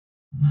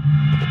Hello,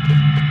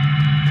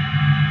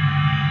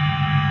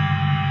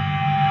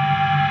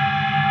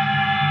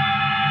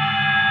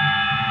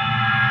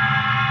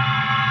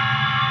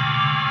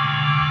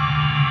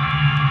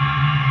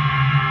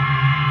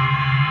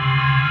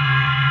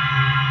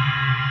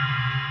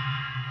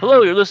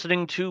 you're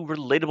listening to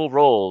Relatable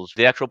Roles,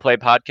 the actual play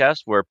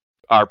podcast where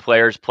our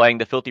players playing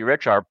the filthy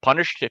rich are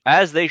punished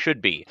as they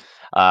should be.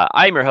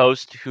 I'm your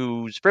host,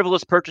 whose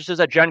frivolous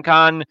purchases at Gen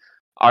Con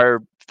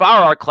are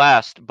far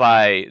outclassed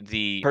by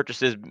the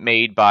purchases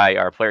made by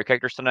our player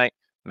characters tonight,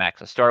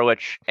 Max and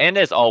Starwitch, and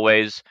as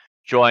always,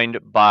 joined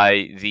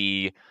by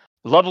the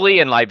lovely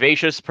and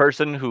libacious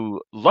person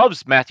who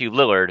loves Matthew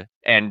Lillard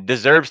and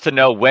deserves to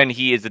know when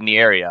he is in the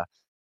area,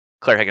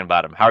 Claire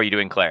Higginbottom. How are you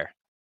doing, Claire?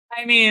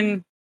 I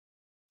mean,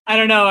 I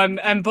don't know.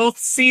 I'm both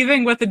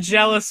seething with a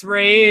jealous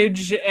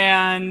rage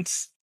and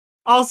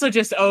also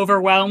just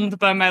overwhelmed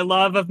by my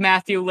love of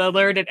Matthew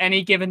Lillard at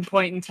any given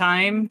point in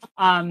time.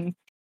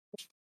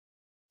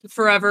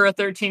 Forever a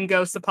 13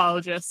 Ghosts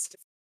apologist.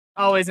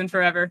 Always and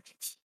forever.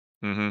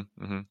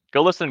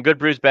 Go listen to Good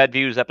Brews, Bad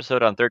Views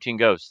episode on 13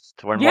 Ghosts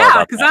to learn more Yeah,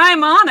 about because that.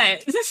 I'm on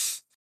it.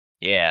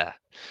 Yeah.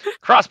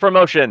 Cross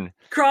promotion.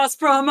 Cross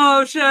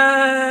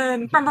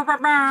promotion.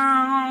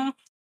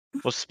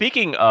 Well,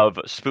 speaking of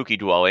spooky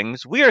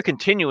dwellings, we are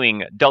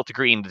continuing Delta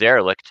Green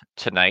Derelict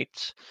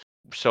tonight.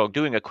 So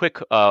doing a quick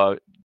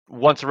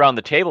once around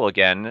the table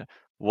again,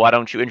 why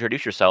don't you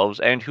introduce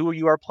yourselves and who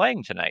you are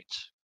playing tonight?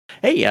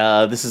 Hey,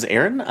 this is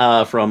Aaron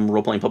from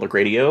Roleplaying Public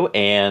Radio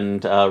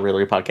and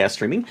Railery Podcast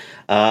Streaming.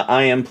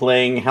 I am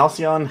playing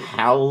Halcyon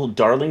Hal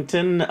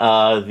Darlington,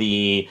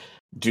 the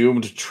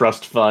doomed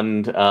trust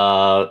fund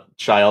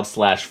child /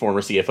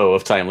 former CFO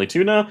of Timely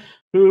Tuna,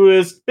 who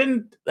has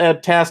been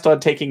tasked on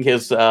taking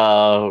his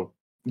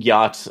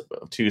yacht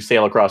to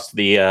sail across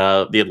the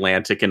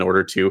Atlantic in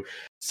order to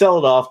sell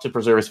it off to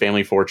preserve his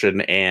family fortune,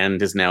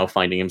 and is now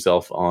finding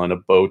himself on a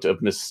boat of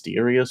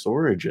mysterious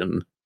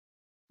origin.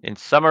 In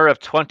summer of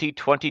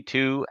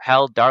 2022,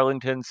 Hal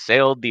Darlington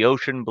sailed the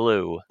ocean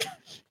blue.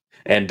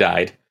 And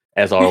died,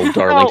 as all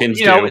Darlingtons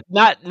do.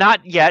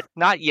 Not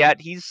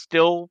yet. He's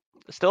still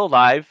He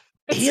alive.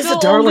 It's is still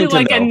a Darlington,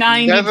 only like though. a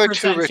 90% Never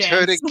to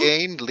return chance.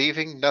 again,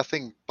 leaving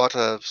nothing but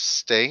a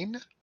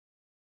stain?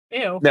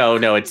 Ew.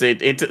 No, it's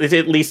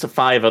at least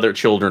 5 other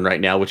children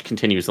right now, which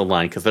continues the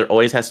line, because there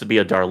always has to be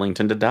a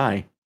Darlington to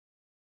die.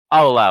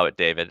 I'll allow it,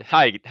 David.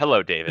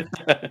 Hello, David.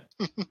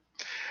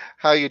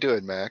 How you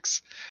doing,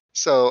 Max?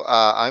 So,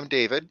 I'm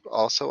David,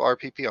 also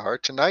RPPR.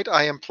 Tonight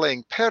I am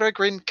playing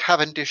Peregrine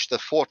Cavendish the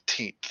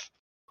 14th,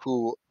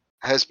 who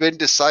has been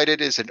decided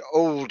is an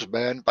old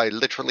man by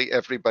literally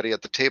everybody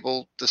at the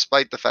table,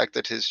 despite the fact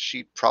that his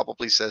sheet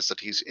probably says that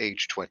he's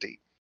age 20.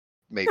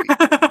 Maybe.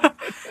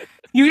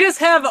 You just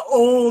have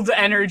old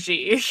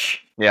energy.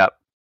 Yeah.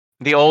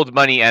 The old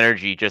money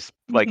energy just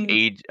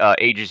Mhm.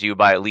 ages you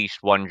by at least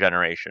one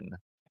generation.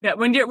 Yeah,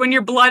 when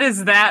your blood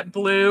is that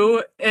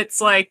blue,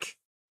 it's like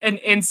an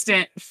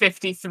instant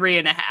 53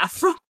 and a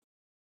half.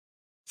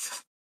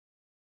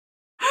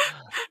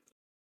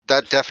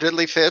 That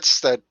definitely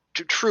fits. That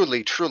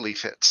truly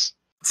fits.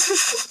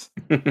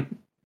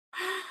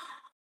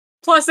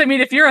 Plus, I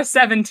mean, if you're a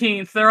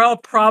 17th, they're all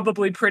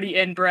probably pretty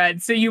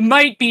inbred, so you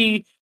might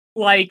be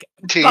like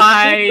Teeth,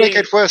 by make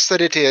it worse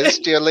than it is,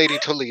 dear Lady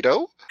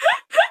Toledo.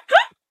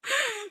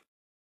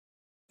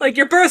 like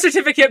your birth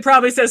certificate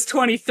probably says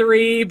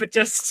 23, but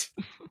just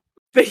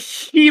the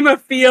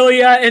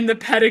hemophilia in the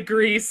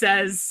pedigree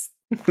says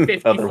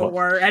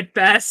 54 at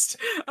best.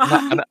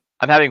 I'm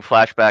having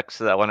flashbacks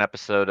to that one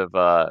episode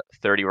of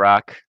 30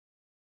 Rock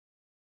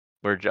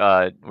where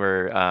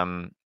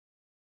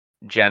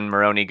Jen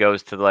Maroney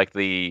goes to like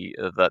the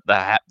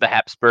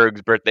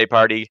Habsburgs birthday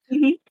party,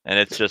 and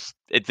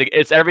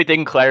it's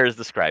everything Claire is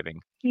describing.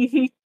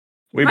 We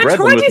My bred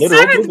them with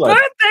literal 27th blood.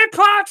 birthday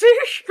party.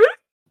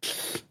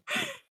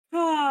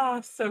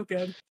 Ah, so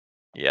good.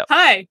 Yep.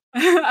 Hi,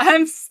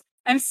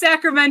 I'm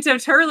Sacramento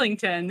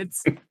Turlington.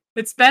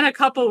 It's been a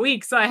couple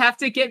weeks, so I have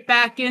to get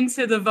back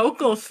into the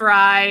vocal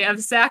fry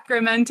of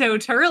Sacramento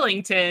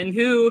Turlington,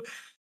 who,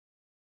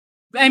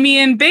 I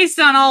mean, based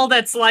on all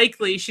that's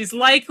likely, she's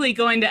likely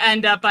going to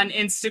end up on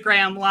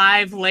Instagram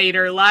Live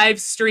later,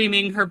 live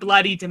streaming her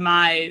bloody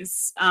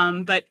demise.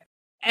 But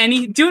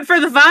do it for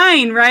the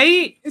Vine,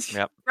 right?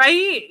 Yep.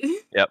 Right?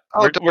 Yep.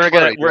 Oh, We're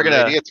gonna.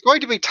 lady. It's going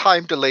to be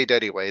time delayed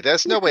anyway.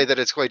 There's no way that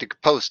it's going to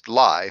post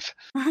live.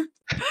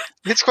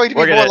 It's going to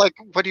be more like,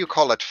 what do you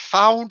call it?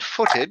 Found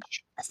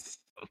footage.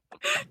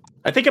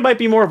 I think it might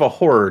be more of a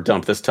horror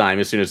dump this time,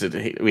 as soon as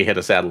we hit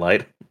a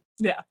satellite.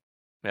 Yeah.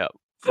 Yeah.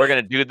 We're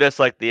gonna do this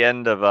like the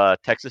end of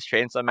Texas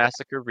Chainsaw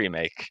Massacre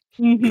remake.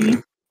 Mm-hmm.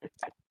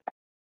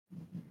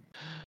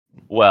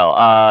 Well,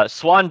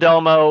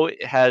 Swandelmo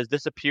has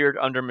disappeared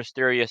under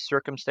mysterious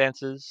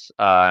circumstances.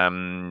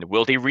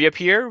 Will he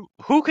reappear?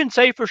 Who can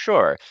say for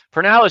sure?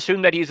 For now,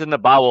 assume that he's in the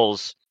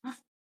bowels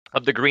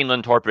of the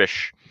Greenland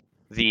Torpish,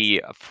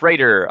 the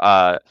freighter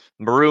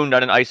marooned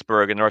on an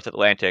iceberg in the North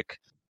Atlantic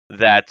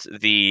that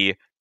the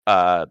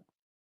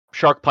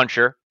Shark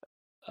Puncher,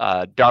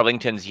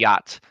 Darlington's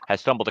yacht,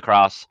 has stumbled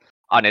across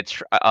on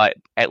its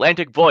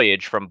Atlantic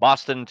voyage from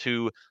Boston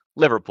to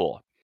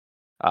Liverpool.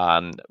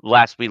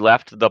 Last we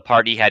left, the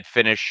party had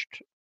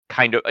finished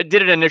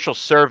did an initial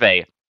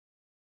survey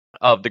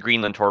of the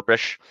Greenland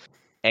Torpish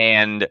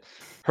and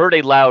heard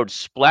a loud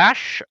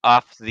splash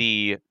off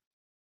the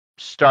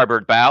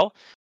starboard bow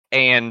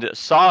and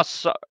saw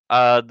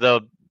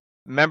the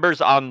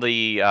members on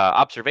the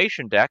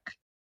observation deck,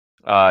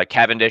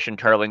 Cavendish and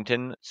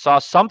Turlington, saw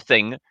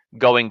something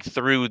going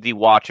through the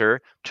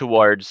water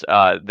towards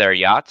their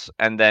yachts,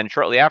 and then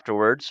shortly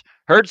afterwards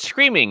heard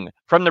screaming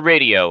from the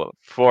radio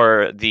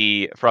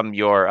from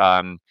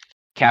your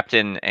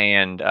captain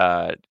and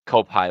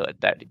co-pilot,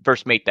 that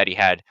first mate that you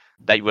had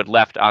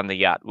left on the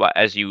yacht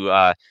as you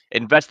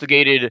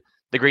investigated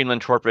the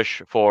Greenland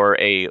Torpish for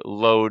a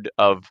load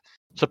of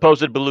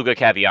supposed beluga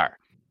caviar.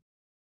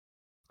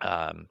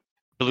 Beluga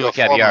Your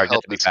caviar former yet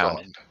help to be is found.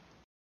 gone.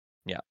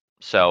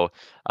 So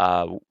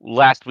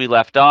last we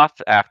left off,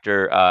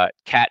 after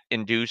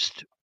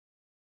cat-induced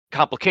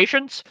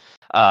complications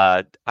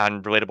on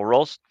relatable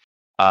roles,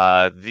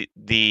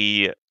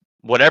 the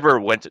whatever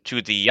went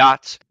to the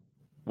yacht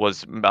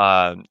was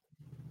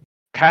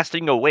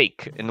casting a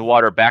wake in the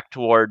water back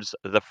towards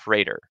the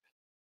freighter.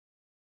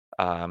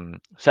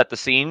 Set the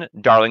scene.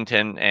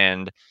 Darlington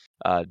and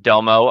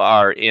Delmo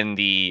are in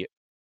the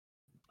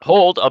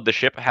hold of the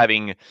ship,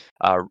 having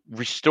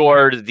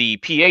restored the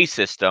PA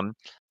system,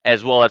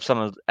 as well as some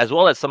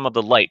of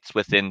the lights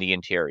within the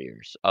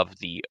interiors of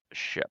the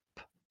ship.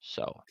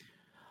 So,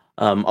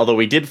 Although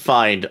we did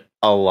find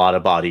a lot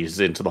of bodies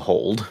into the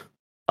hold.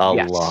 A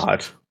Yes.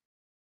 lot.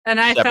 And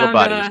I Several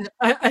found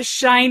bodies. a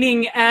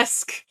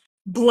Shining-esque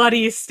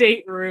bloody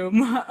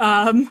stateroom.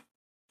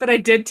 But I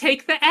did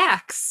take the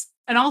axe.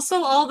 And also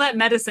all that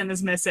medicine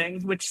is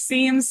missing, which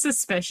seems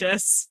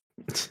suspicious.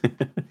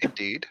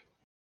 Indeed.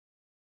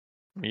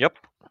 Yep.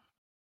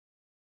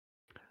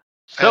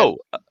 So,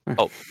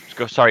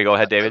 sorry, go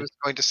ahead, I David. was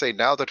going to say,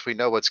 now that we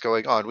know what's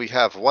going on, we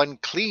have one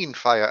clean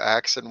fire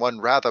axe and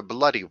one rather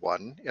bloody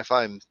one, if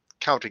I'm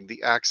counting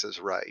the axes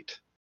right.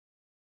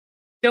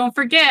 Don't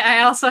forget,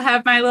 I also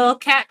have my little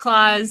cat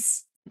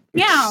claws.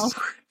 Meow.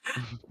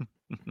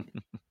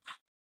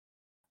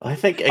 I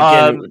think,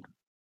 again,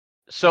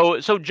 So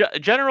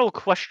general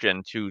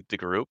question to the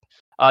group.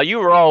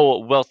 You are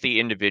all wealthy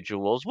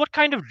individuals. What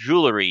kind of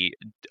jewelry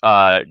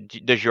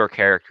does your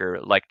character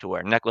like to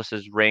wear?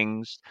 Necklaces,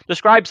 rings?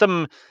 Describe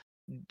some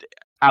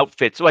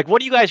outfits. Like,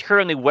 what are you guys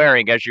currently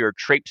wearing as you're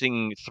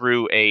traipsing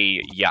through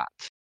a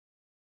yacht?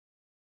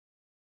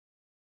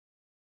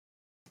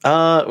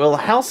 well,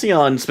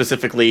 Halcyon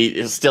specifically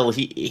is still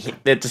he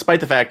despite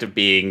the fact of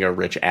being a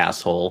rich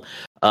asshole,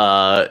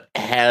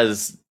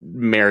 has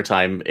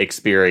maritime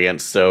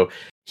experience, so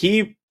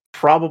he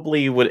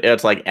probably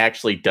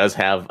actually does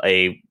have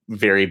a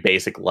very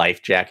basic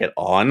life jacket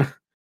on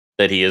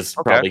that he is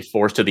probably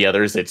forced to the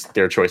others. It's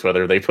their choice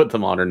whether they put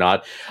them on or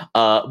not.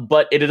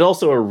 But it is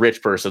also a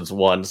rich person's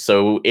one,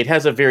 so it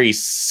has a very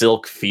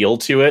silk feel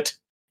to it,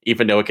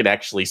 even though it can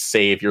actually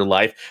save your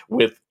life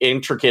with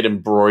intricate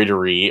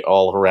embroidery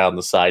all around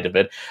the side of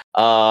it.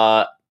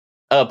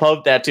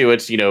 Above that too,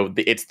 it's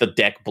it's the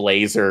deck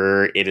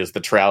blazer. It is the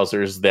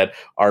trousers that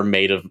are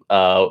made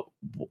of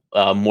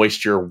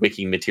moisture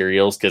wicking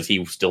materials because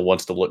he still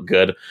wants to look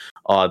good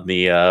on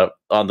the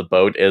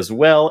boat as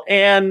well.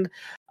 And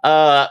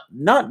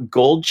not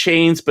gold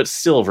chains, but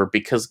silver,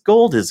 because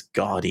gold is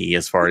gaudy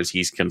as far as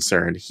he's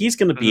concerned. He's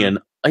going to be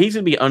he's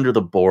going to be under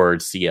the board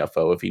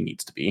CFO if he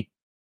needs to be.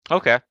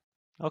 Okay.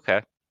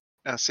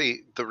 Now,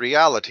 see, the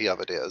reality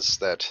of it is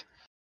that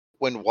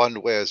when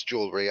one wears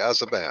jewelry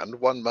as a man,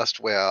 one must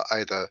wear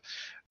either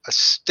a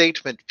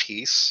statement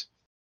piece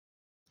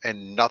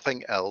and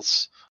nothing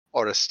else,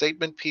 or a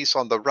statement piece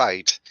on the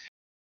right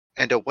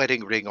and a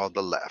wedding ring on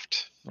the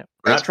left. Yep.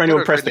 We're not trying to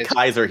impress the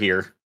Kaiser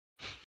here.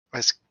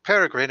 As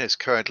Peregrine is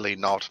currently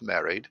not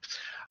married,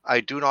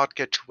 I do not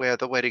get to wear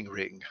the wedding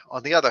ring.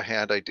 On the other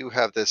hand, I do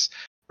have this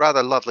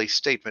rather lovely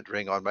statement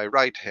ring on my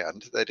right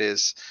hand that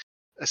is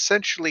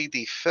essentially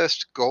the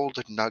first gold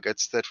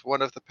nuggets that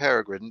one of the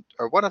Peregrine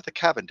or one of the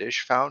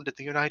Cavendish found in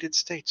the United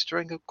States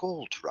during a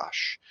gold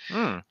rush.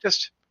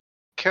 Just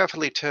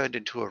carefully turned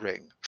into a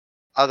ring.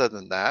 Other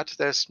than that,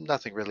 there's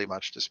nothing really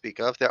much to speak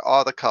of. There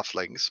are the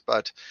cufflinks,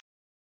 but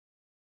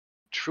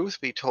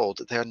truth be told,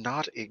 they're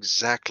not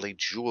exactly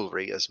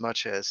jewelry as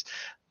much as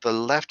the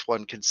left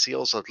one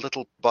conceals a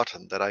little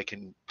button that I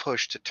can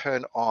push to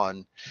turn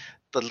on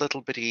the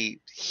little bitty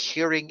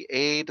hearing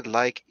aid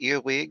like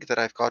earwig that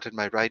I've got in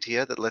my right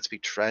ear that lets me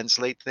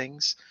translate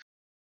things.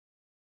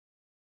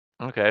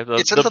 Okay.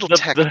 It's a little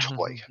tech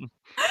toy,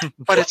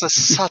 but it's a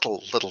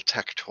subtle little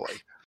tech toy.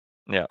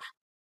 Yeah.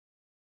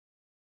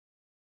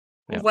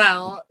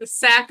 Well,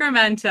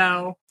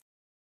 Sacramento,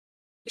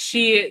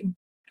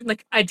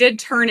 I did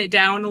turn it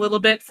down a little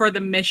bit for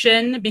the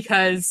mission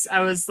because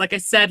I was, like I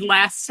said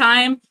last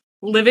time,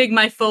 living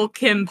my full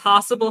Kim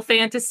Possible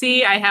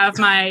fantasy. I have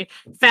my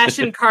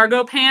fashion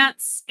cargo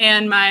pants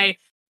and my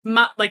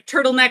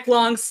turtleneck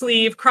long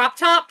sleeve crop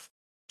top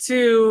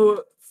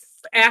to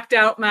act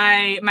out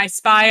my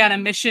spy on a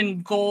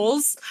mission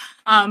goals.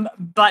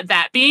 But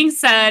that being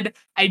said,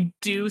 I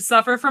do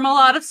suffer from a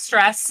lot of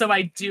stress, so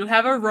I do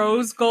have a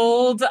rose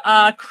gold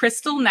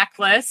crystal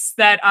necklace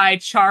that I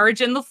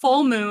charge in the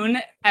full moon,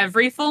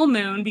 every full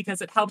moon,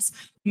 because it helps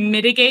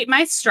mitigate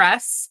my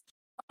stress.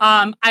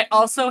 I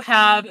also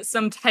have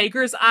some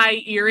tiger's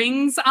eye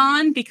earrings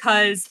on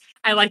because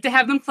I like to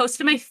have them close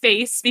to my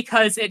face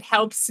because it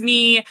helps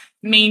me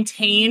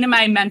maintain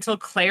my mental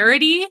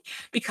clarity,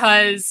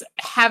 because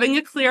having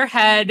a clear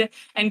head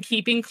and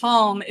keeping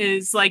calm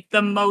is like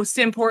the most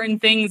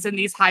important things in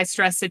these high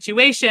stress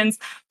situations.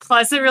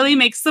 Plus, it really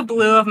makes the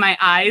blue of my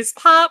eyes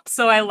pop,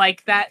 so I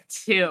like that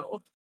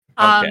too.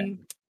 Okay.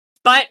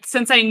 But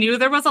since I knew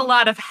there was a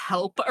lot of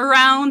help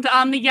around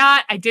on the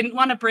yacht, I didn't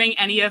want to bring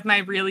any of my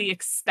really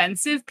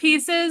expensive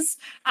pieces.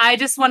 I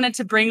just wanted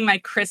to bring my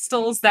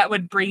crystals that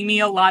would bring me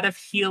a lot of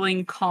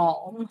healing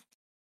calm.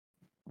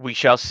 We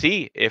shall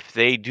see if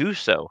they do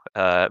so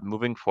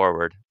moving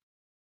forward.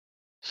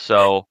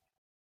 So,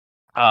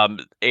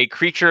 a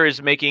creature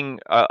is making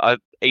a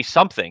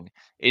something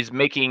is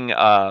making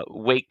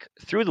wake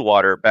through the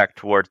water back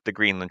towards the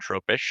Greenland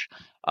tropish.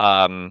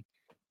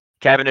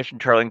 Cavendish and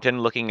Turlington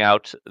looking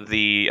out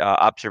the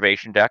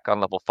observation deck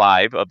on level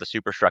 5 of the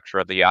superstructure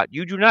of the yacht.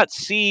 You do not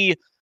see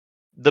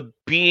the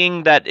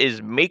being that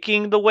is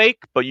making the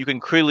wake, but you can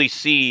clearly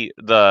see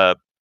the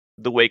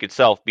wake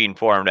itself being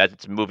formed as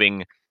it's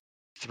moving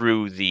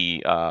through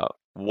the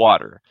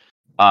water.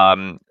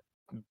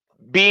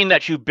 Being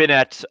that you've been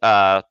at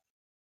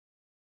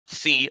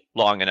sea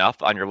long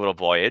enough on your little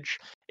voyage,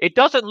 it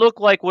doesn't look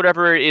like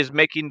whatever is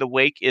making the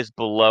wake is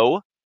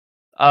below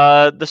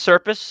the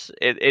surface.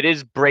 It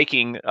is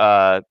breaking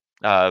the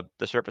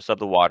surface of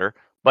the water,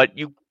 but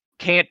you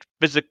can't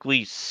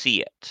physically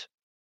see it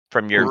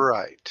from your.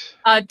 Right.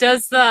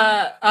 Does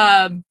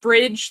the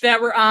bridge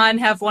that we're on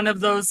have one of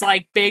those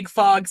like big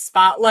fog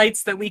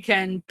spotlights that we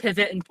can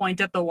pivot and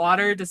point at the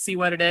water to see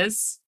what it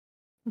is?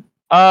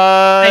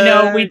 I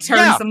know we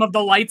turned some of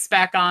the lights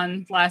back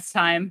on last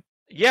time.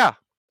 Yeah.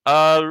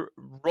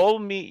 Roll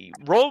me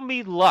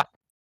luck.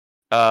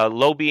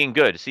 Low being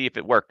good. See if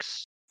it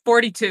works.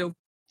 42.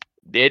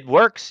 It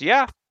works.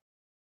 Yeah.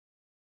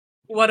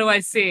 What do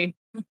I see?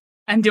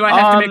 And do I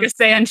have to make a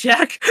sand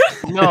check?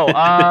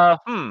 No.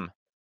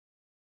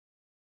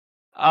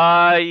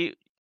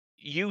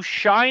 You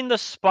shine the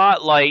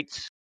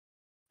spotlight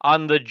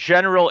on the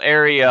general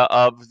area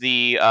of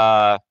the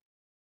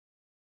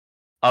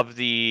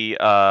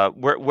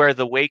where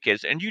the wake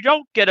is, and you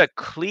don't get a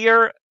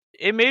clear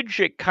image.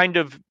 It kind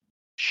of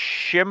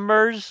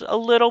shimmers a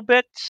little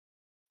bit.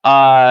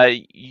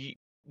 The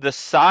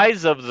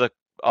size of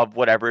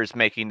whatever is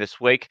making this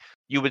wake,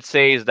 you would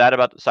say, is that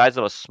about the size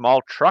of a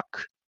small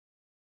truck?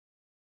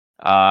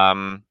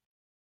 Coming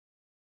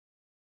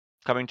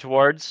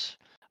towards.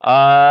 So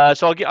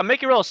I'll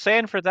make you roll a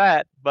sand for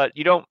that, but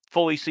you don't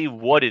fully see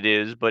what it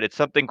is, but it's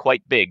something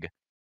quite big.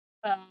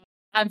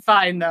 I'm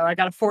fine though. I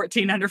got a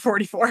 14 under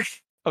 44.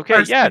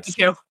 Okay, yeah,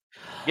 52.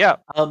 Yeah.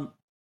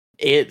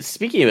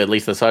 Speaking of at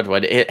least the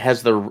sidewide, it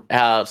has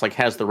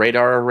has the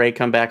radar array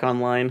come back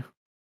online?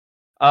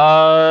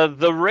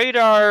 The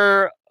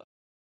radar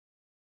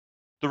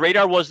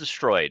was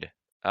destroyed.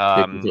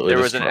 There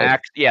was an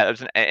axe. Yeah, there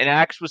was an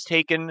axe was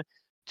taken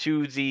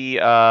to the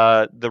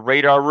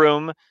radar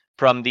room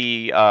from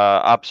the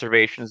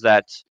observations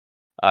that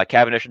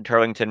Cavendish and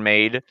Turlington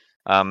made,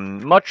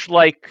 much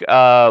like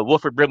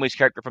Wilfred Brimley's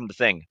character from The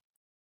Thing,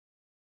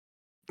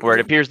 where it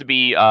appears to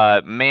be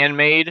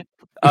man-made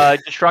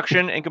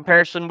destruction in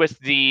comparison with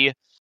the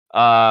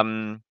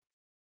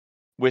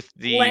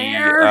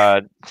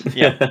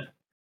yeah.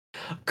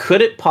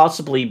 Could it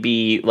possibly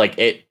be like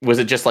it? Was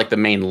it just like the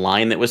main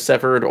line that was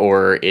severed,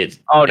 or it?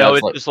 Oh no,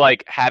 it's just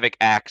like Havoc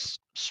axe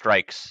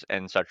strikes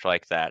and such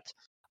like that.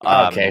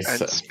 Okay.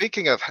 And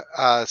speaking of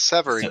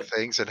severing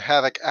things and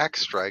Havoc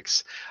axe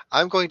strikes,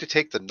 I'm going to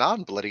take the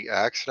non-bloody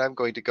axe and I'm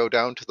going to go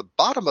down to the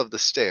bottom of the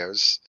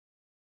stairs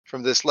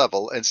from this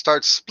level and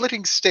start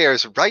splitting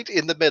stairs right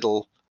in the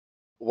middle,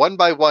 one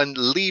by one,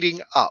 leading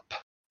up.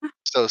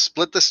 So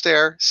split the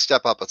stair,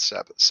 step up a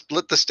step.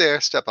 Split the stair,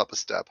 step up a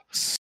step.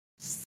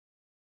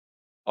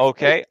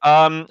 Okay.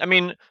 I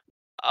mean,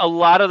 a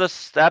lot of the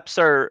steps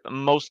are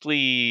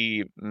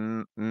mostly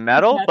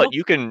metal, but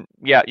you can.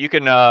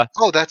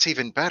 Oh, that's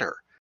even better.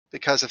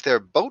 Because if they're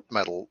boat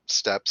metal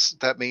steps,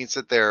 that means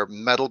that they're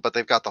metal, but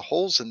they've got the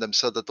holes in them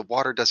so that the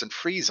water doesn't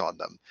freeze on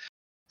them.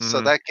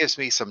 So that gives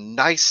me some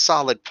nice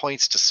solid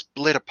points to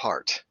split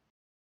apart.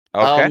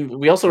 Okay.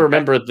 We also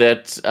remember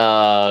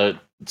that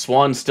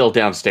Swan's still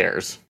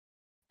downstairs.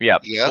 Yeah,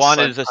 yes, Swan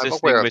is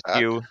assisting with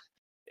you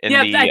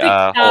in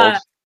the holes.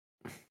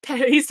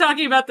 He's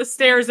talking about the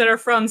stairs that are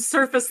from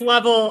surface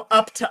level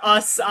up to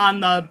us on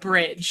the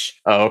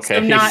bridge. Oh, okay. So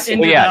not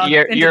into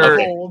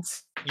the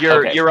holds.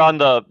 You're on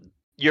the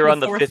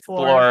fifth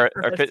floor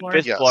or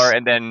fifth floor,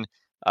 and then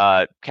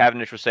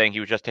Cavendish was saying he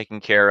was just taking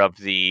care of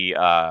the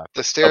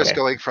stairs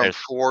going from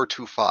 4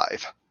 to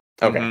 5.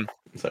 Okay.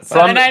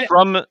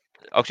 From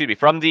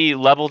the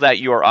level that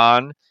you're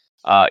on,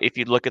 if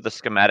you look at the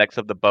schematics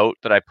of the boat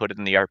that I put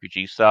in the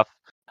RPG stuff,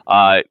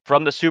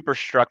 from the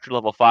superstructure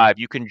level 5,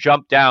 you can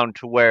jump down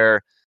to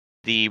where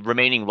the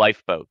remaining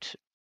lifeboat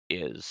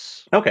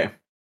is. Okay.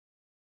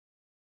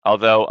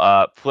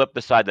 Although, flip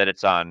the side that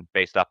it's on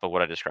based off of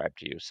what I described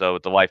to you. So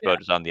the lifeboat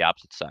Yeah. is on the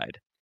opposite side.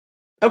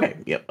 Okay,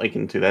 yep, I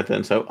can do that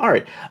then. So, all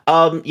right.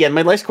 Yeah,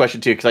 my last question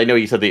too, because I know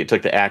you said that you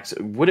took the axe.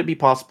 Would it be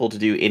possible to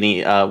do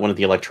any one of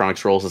the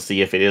electronics rolls to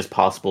see if it is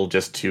possible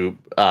just to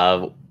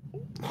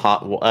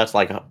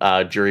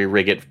jury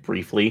rig it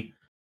briefly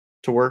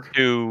to work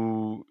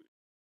To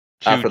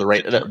for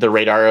the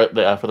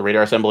radar for the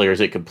radar assembly, or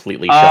is it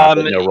completely shot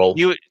with no roll?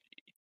 You'd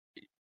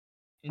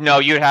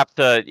have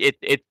to.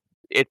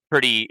 It's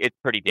pretty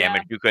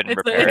damaged. You couldn't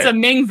repair It's it. a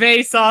Ming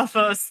vase off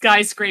a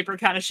skyscraper,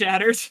 kind of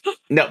shattered.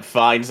 No,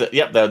 fine. So,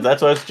 yep,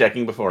 that's what I was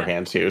checking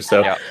beforehand too.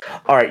 So, Yeah.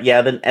 all right,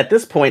 yeah. Then at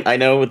this point, I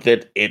know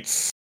that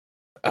it's.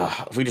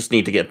 We just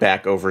need to get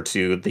back over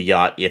to the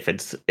yacht if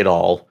it's at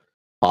all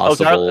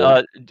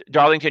possible.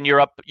 Darlington,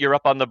 you're up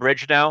on the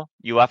bridge now.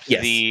 You left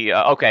Yes. the.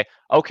 Okay.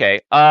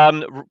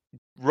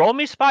 Roll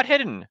me spot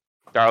hidden,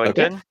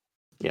 Darlington. Okay.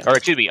 Yeah. Or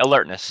excuse me,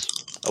 alertness.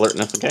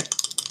 Alertness. Okay.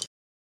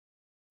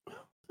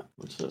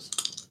 What's this?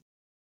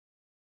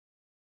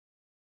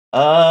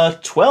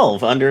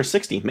 12 under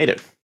 60. Made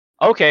it.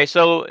 Okay,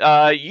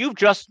 so you've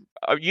just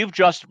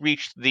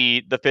reached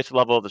the 5th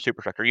level of the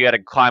superstructure. You had to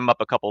climb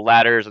up a couple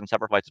ladders and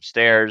several flights of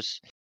stairs,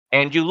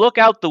 and you look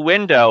out the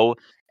window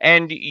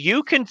and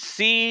you can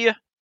see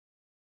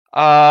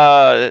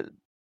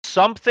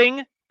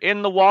something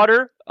in the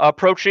water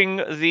approaching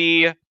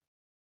the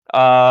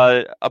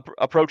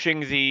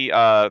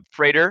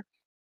freighter.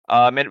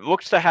 It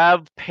looks to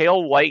have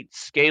pale white,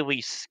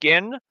 scaly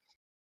skin,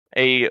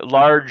 a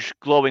large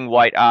glowing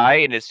white eye,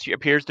 and it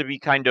appears to be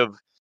kind of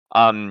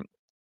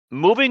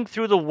moving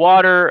through the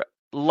water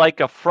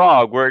like a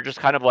frog, where it just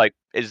kind of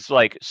is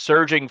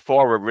surging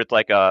forward with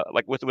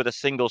with a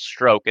single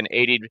stroke and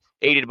aided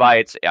by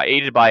its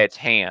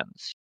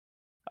hands.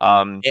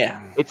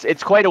 Yeah.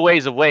 It's quite a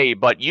ways away,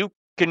 but you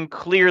can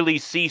clearly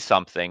see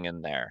something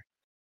in there.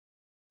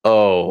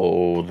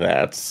 Oh,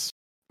 that's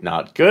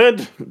not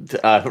good.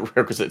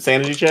 Requisite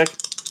sanity check.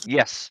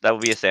 Yes, that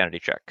would be a sanity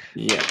check.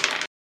 Yeah.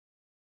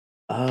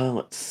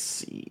 Let's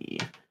see.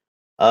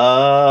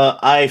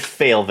 I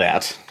fail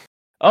that.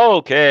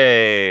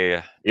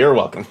 Okay. You're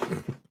welcome.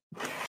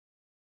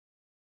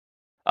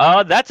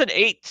 That's an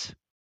 8.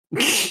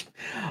 So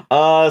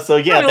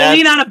yeah, I'm gonna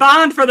lean on a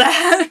bond for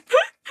that.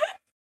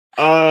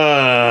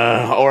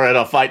 or at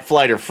a fight,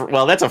 flight, or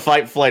that's a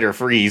fight, flight, or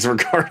freeze,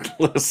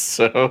 regardless.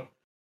 So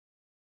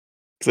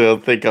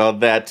think on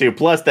that too.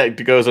 Plus,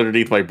 that goes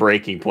underneath my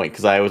breaking point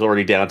because I was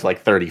already down to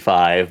like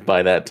 35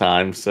 by that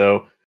time.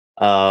 So,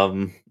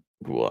 1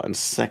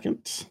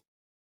 second.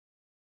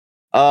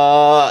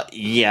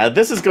 Yeah,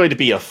 this is going to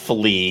be a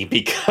flee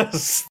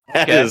because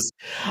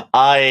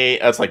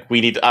it's like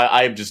we need.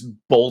 I'm just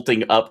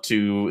bolting up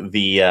to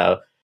the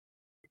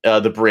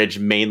bridge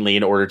mainly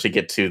in order to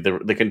get to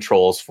the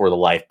controls for the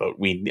lifeboat.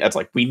 We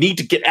need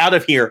to get out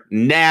of here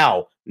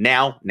now.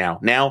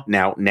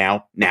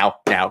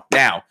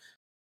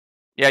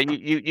 Yeah,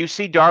 you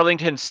see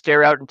Darlington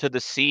stare out into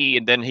the sea,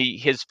 and then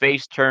his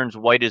face turns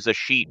white as a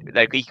sheet.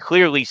 Like he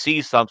clearly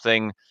sees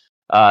something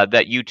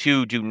that you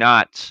two do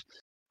not.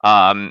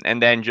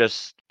 And then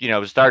just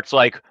starts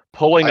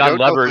pulling on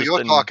levers. I don't know who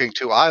you're talking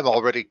to. I'm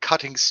already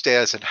cutting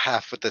stairs in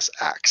half with this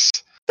axe.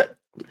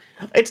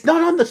 It's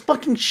not on this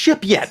fucking ship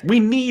yet. We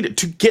need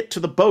to get to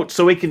the boat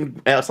so it can.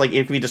 It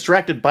can be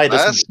distracted by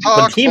this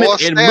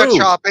behemoth and move.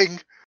 Chopping.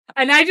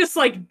 And I just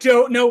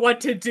don't know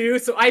what to do,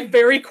 so I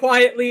very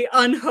quietly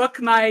unhook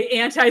my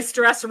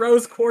anti-stress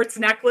rose quartz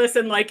necklace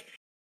and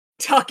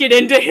tuck it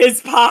into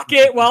his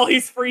pocket while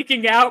he's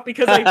freaking out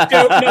because I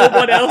don't know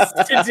what else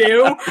to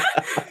do.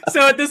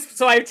 So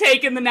I've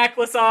taken the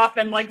necklace off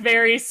and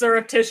very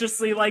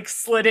surreptitiously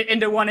slid it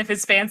into one of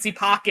his fancy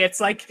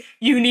pockets.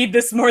 You need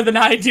this more than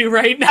I do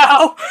right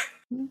now.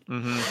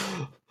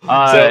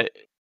 Mm-hmm.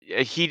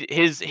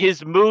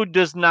 His mood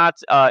does not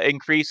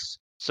increase.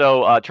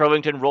 So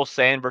Turlington, roll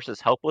sand versus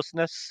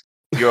helplessness.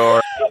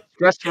 Your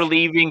stress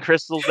relieving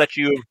crystals that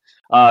you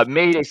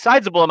made a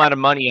sizable amount of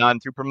money on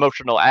through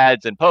promotional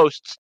ads and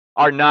posts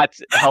are not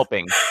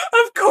helping.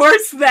 Of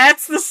course,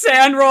 that's the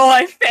sand roll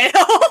I fail.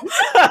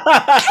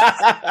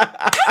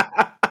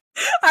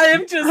 I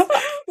am just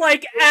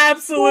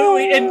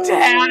absolutely in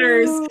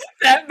tatters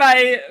that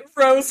my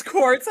rose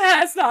quartz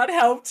has not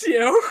helped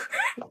you.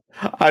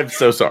 I'm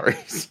so sorry.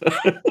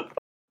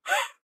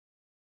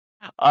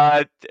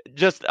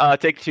 Just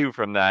take 2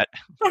 from that.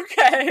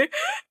 Okay.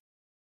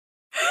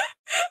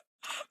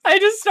 I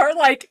just start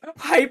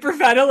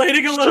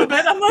hyperventilating a little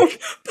bit. I'm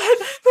like, but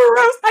the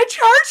rose, I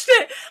charged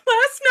it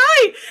last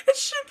night. It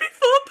should be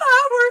full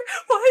power.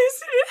 Why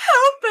isn't it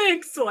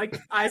helping? So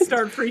I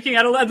start freaking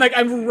out a lot.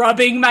 I'm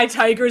rubbing my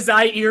tiger's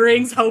eye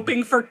earrings,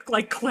 hoping for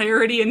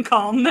clarity and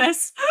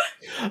calmness.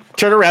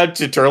 Turn around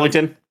to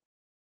Turlington.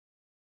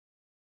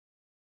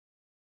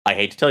 I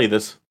hate to tell you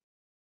this.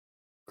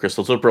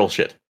 Crystals are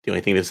bullshit. The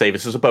only thing to save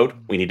us is a boat.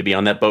 We need to be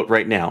on that boat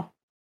right now.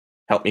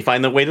 help me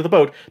find the way to the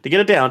boat to get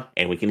it down,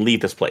 and we can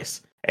leave this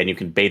place. And you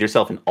can bathe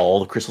yourself in all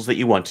the crystals that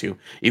you want to.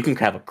 You can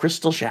have a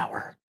crystal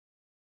shower.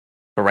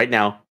 But right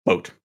now,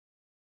 boat.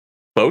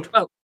 Boat?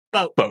 Boat.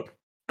 Boat. Boat.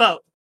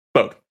 Boat.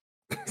 Boat.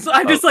 So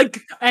I'm just like,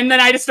 and then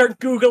I just start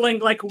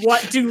Googling, like,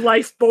 what do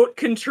lifeboat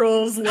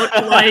controls look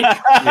like?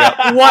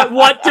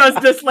 What does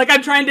this, like,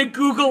 I'm trying to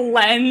Google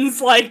lens,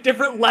 like,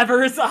 different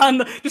levers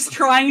on, just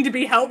trying to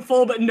be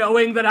helpful, but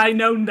knowing that I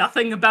know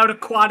nothing about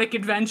aquatic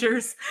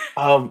adventures.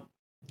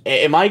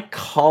 Am I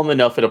calm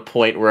enough at a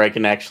point where I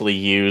can actually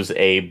use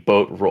a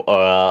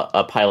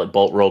a pilot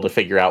bolt roll to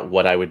figure out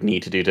what I would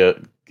need to do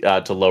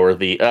to lower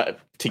the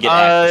to get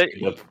access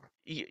to the...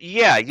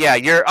 Yeah.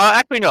 You're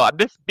actually no.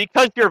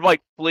 Because you're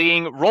like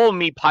fleeing. Roll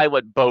me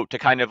pilot boat to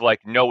kind of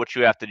like know what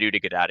you have to do to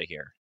get out of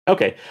here.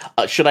 Okay.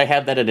 Should I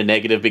have that at a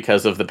negative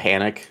because of the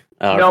panic?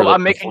 No,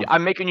 I'm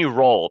making you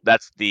roll.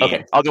 That's the.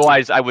 Okay.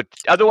 Otherwise,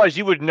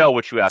 you would know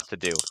what you have to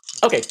do.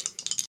 Okay.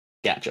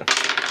 Gotcha.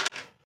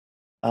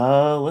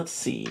 Let's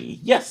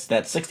see. Yes,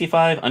 that's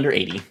 65 under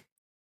 80.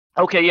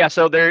 Okay, yeah,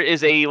 so there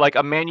is a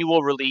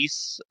manual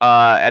release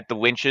at the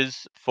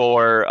winches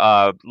for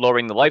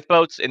lowering the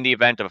lifeboats in the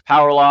event of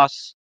power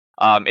loss.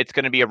 It's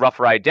going to be a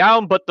rough ride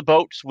down, but the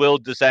boats will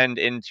descend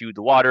into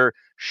the water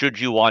should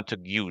you want to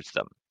use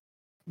them.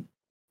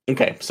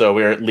 Okay, so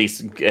we're at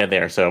least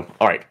there. So,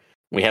 all right,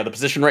 we have the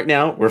position right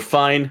now. We're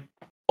fine.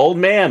 Old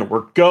man,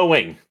 we're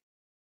going.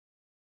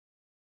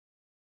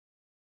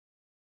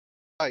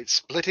 Right,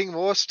 splitting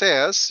more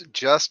stairs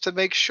just to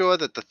make sure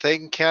that the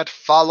thing can't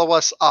follow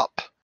us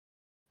up.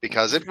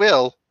 Because it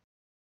will.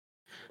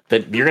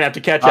 Then you're gonna have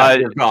to catch up.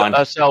 You're gone.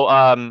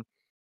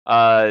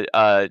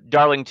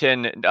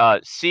 Darlington,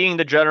 seeing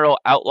the general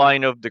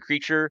outline of the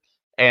creature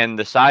and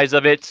the size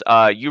of it,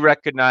 you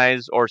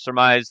recognize or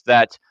surmise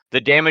that the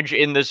damage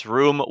in this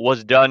room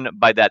was done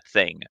by that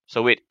thing.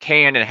 So it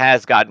can and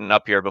has gotten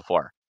up here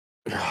before.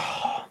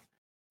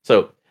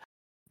 So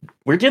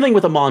we're dealing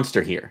with a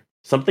monster here.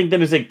 Something that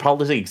is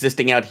probably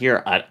existing out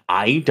here.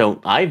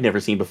 I've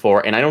never seen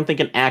before, and I don't think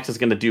an axe is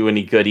going to do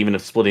any good, even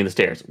if splitting the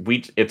stairs.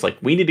 It's like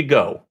we need to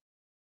go.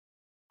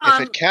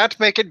 If it can't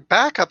make it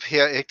back up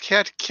here, it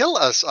can't kill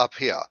us up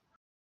here.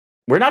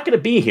 We're not going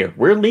to be here.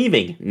 We're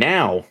leaving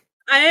now.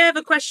 I have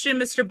a question,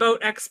 Mr. Boat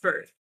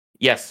Expert.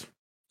 Yes.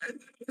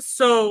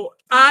 So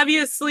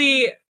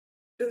obviously,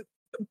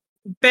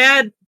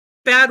 bad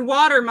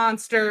water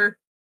monster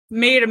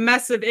made a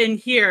mess of in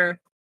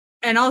here,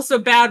 and also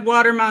bad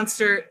water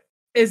monster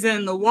is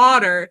in the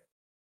water,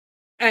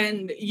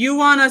 and you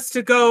want us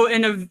to go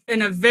in a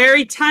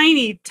very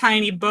tiny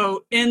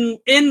boat in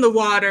the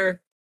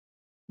water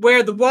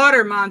where the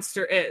water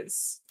monster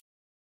is.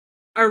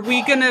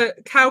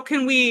 How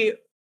can we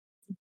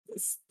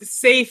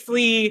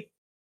safely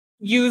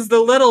use the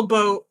little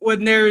boat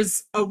when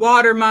there's a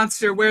water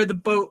monster where the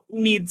boat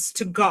needs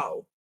to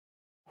go?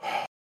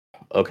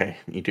 Okay,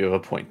 you do have a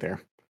point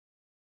there.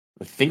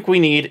 I think we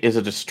need is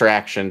a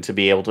distraction to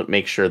be able to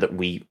make sure that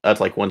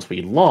once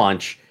we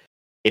launch,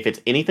 if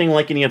it's anything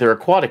like any other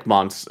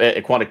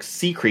aquatic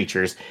sea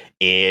creatures,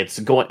 they're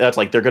going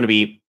to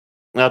be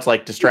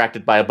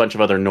distracted by a bunch of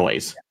other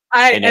noise.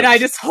 I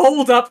just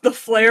hold up the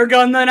flare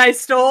gun that I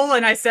stole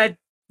and I said,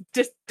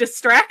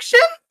 distraction?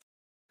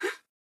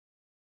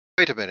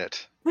 Wait a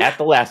minute. At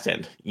the last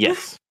end,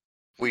 yes.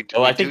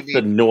 I think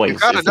the noise. We've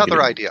got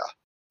another idea.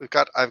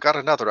 I've got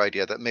another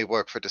idea that may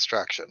work for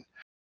distraction.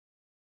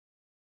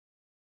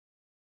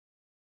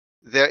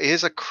 There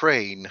is a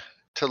crane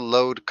to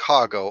load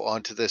cargo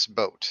onto this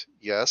boat.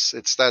 Yes,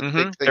 it's that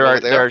big thing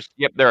over there.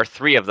 There are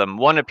 3 of them.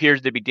 One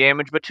appears to be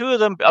damaged, but 2 of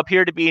them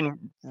appear to be in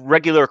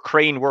regular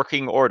crane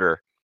working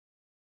order.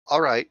 All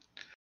right.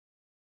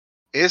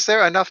 Is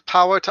there enough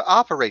power to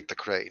operate the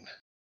crane?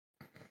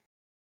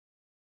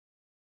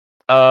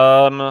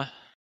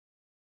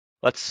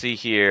 Let's see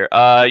here. We'll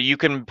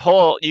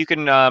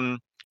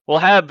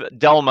have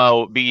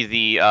Delmo be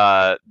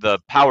the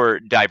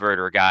power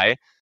diverter guy.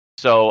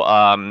 So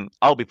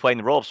I'll be playing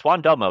the role of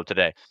Swan Delmo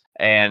today,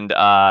 and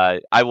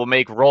I will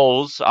make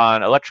rolls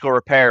on electrical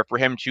repair for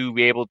him to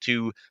be able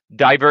to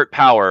divert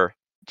power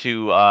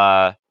to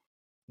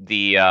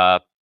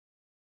the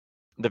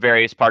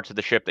various parts of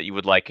the ship that you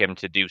would like him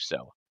to do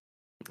so.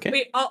 Okay.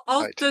 Wait,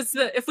 Right.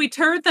 if we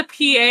turn the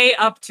PA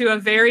up to a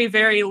very,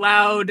 very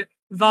loud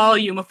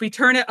volume, if we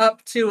turn it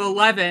up to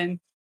 11,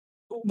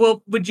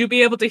 would you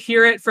be able to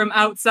hear it from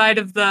outside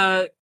of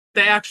the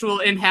actual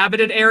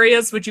inhabited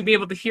areas? Would you be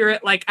able to hear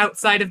it like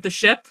outside of the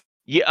ship?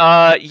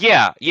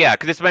 Yeah,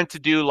 because it's meant to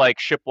do like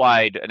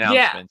ship-wide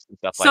announcements and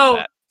stuff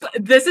like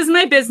that. This is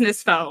my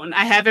business phone.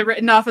 I have it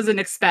written off as an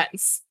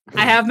expense.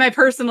 I have my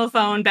personal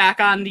phone back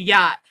on the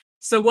yacht.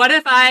 So what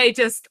if I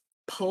just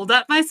pulled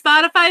up my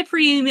Spotify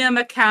Premium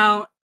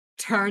account,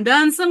 turned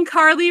on some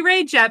Carly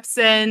Rae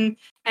Jepsen,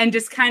 and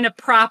just kind of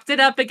propped it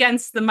up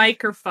against the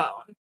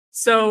microphone?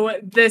 So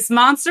this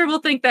monster will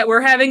think that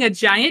we're having a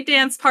giant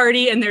dance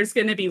party and there's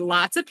going to be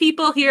lots of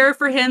people here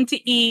for him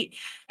to eat.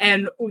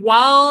 And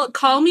while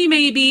Call Me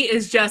Maybe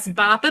is just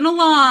bopping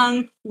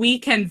along, we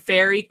can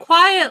very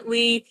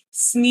quietly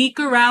sneak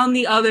around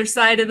the other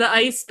side of the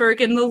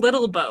iceberg in the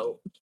little boat.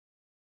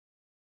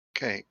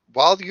 Okay,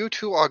 while you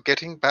two are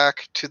getting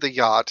back to the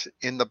yacht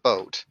in the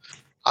boat,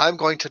 I'm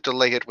going to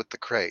delay it with the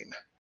crane.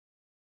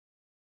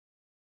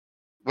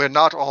 We're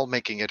not all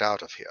making it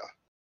out of here.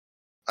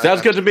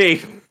 Sounds good to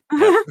me.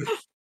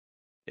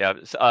 Yeah,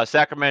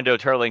 Sacramento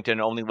Turlington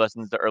only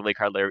listens to early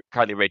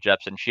Carly Rae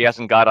Jepsen. She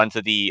hasn't got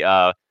onto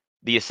the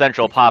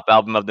essential pop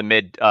album of the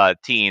mid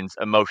teens,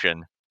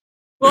 Emotion.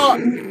 Well,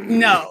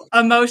 no,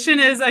 Emotion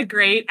is a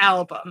great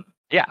album.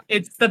 Yeah,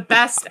 it's the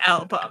best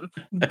album.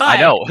 But I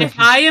know. if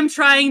I am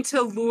trying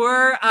to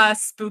lure a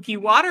spooky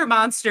water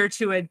monster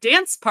to a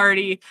dance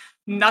party,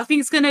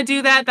 nothing's going to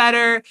do that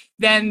better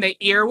than the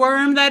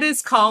earworm that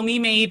is Call Me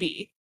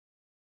Maybe.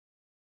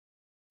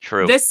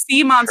 True. This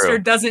sea monster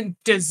doesn't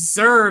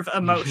deserve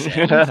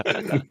Emotion.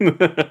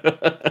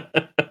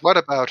 What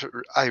about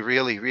I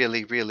really,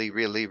 really, really,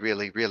 really,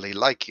 really, really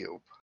like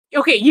you?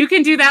 Okay, you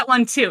can do that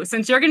one too.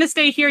 Since you're going to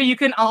stay here, you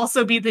can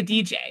also be the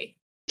DJ.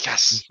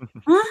 Yes.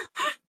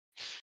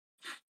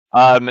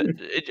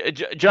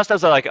 Just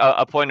as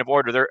a point of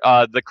order, there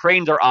the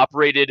cranes are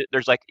operated.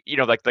 There's like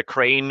the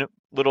crane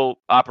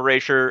little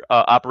operator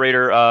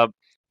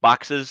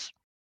boxes.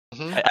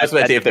 I was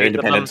going to say if they're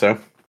independent, so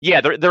yeah,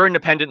 they're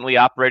independently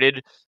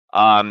operated,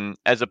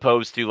 as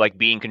opposed to like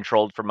being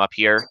controlled from up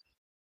here.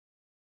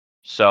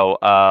 So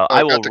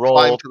I will roll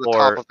climb to the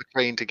top of the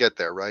crane to get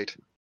there, right?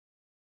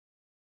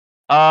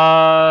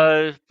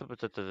 Let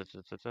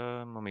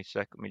me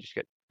just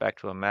get back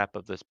to a map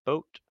of this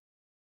boat.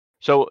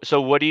 So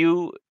what are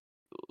you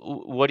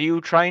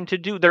trying to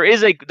do? There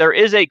is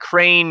a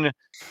crane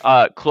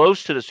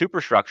close to the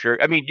superstructure.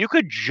 I mean, you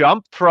could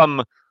jump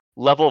from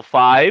level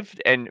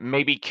 5 and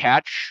maybe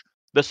catch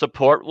the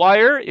support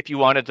wire if you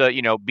wanted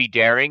to, be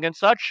daring and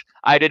such.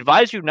 I'd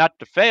advise you not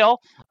to fail.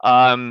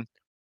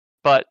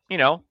 But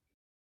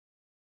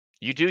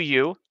you do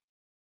you.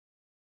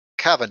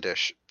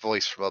 Cavendish,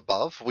 voice from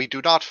above. We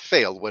do not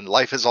fail when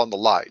life is on the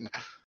line.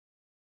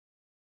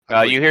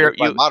 You hear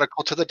my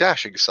monocle to the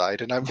dashing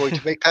side, and I'm going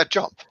to make that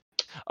jump.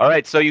 All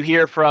right, so you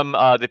hear from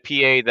the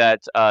PA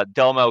that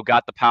Delmo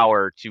got the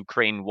power to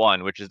Crane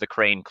 1, which is the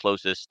crane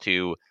closest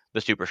to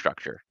the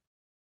superstructure.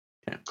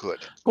 Yeah.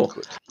 Good. Cool.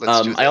 Good.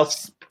 Let's do this. I'll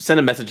send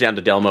a message down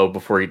to Delmo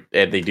before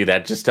they do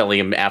that, just telling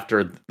him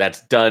after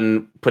that's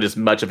done, put as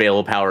much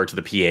available power to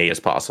the PA as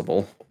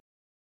possible.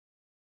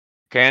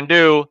 Can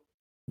do.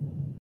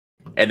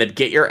 And then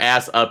get your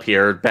ass up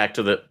here, back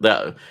to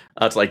the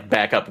it's like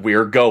back up.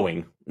 We're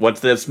going.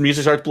 Once this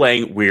music starts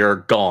playing, we're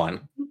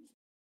gone.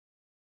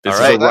 This is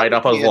a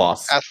write-up of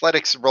loss.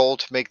 Athletics roll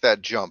to make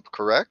that jump,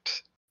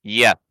 correct?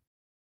 Yeah.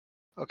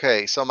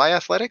 Okay, so my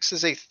athletics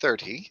is a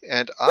 30,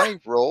 and I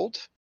rolled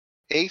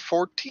a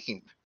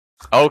 14.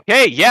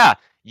 Okay, yeah.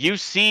 You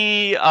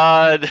see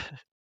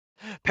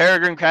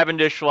Peregrine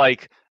Cavendish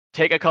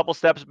take a couple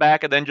steps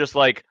back and then just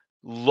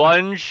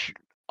lunge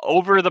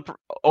over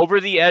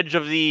the edge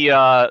of the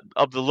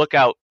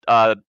lookout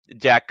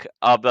deck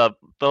of the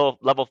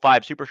level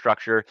 5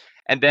 superstructure,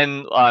 and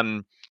then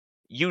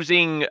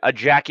using a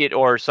jacket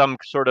or some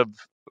sort of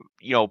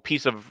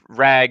piece of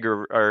rag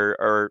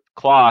or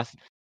cloth,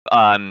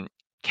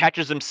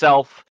 catches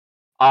himself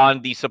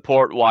on the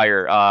support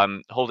wire,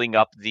 holding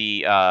up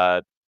the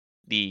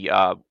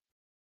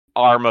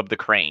arm of the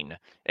crane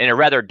in a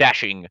rather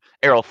dashing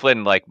Errol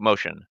Flynn-like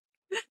motion.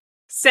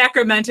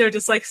 Sacramento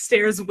just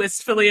stares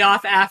wistfully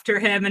off after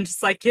him and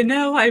just I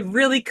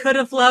really could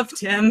have loved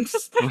him.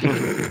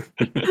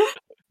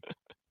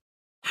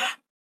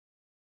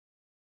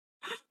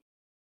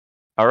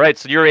 All right,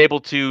 so you're able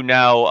to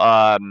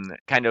now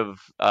kind of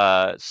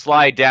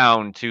slide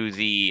down to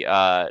the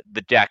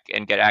deck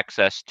and get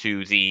access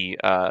to the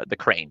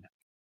crane.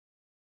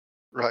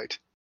 Right.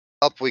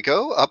 Up we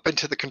go, up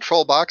into the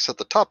control box at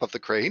the top of the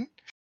crane.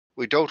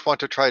 We don't want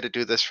to try to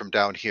do this from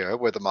down here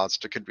where the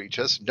monster can reach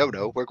us.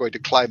 No, we're going to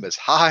climb as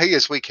high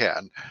as we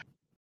can.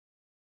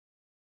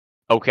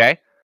 Okay.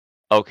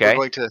 We're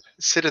going to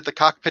sit at the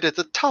cockpit at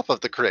the top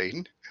of the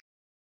crane.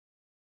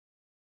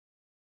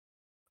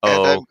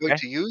 And I'm going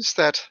to use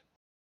that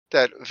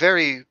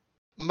very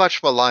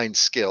much maligned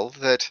skill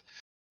that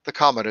the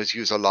commoners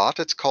use a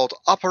lot. It's called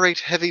Operate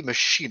Heavy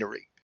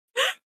Machinery.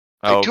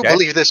 I do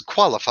believe this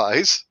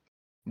qualifies.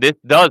 This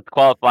does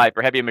qualify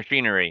for heavy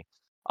machinery.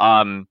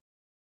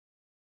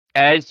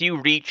 As you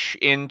reach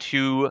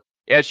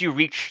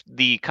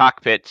the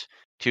cockpit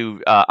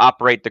to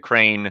operate the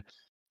crane,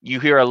 you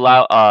hear a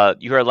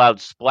loud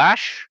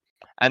splash,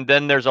 and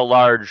then there's a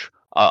loud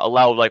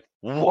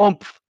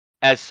whoomp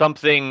as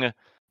something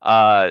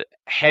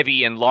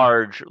heavy and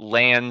large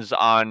lands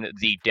on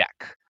the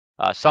deck.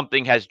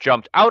 Something has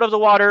jumped out of the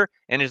water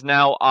and is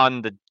now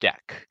on the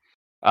deck.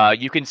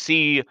 You can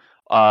see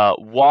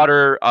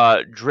water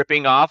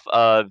dripping off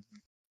a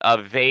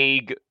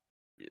vague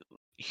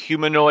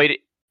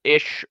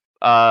humanoid-ish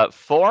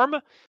form,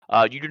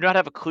 You do not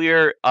have a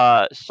clear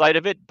sight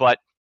of it, but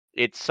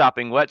it's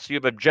sopping wet, so you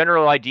have a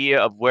general idea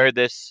of where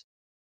this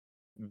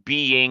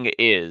being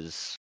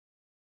is.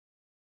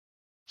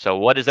 So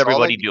what is That's all I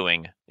everybody need.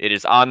 doing? It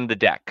is on the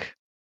deck.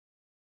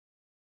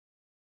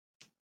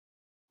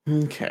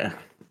 Okay.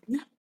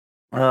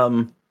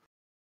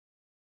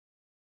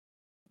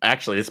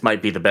 Actually, this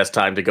might be the best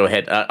time to go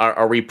ahead.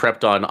 Are we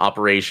prepped on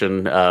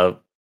Operation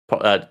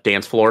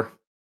Dance Floor?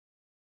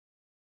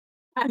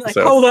 I'm like,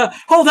 So-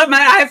 hold up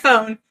my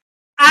iPhone.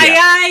 Aye,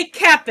 aye,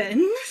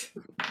 Captain.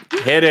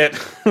 Hit it.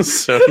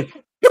 So,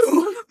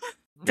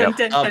 Dun, Yep.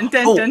 dun, dun,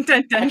 dun, dun,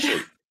 dun, dun.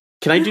 actually,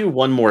 can I do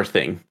one more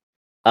thing?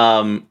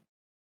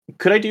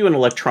 Could I do an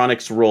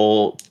electronics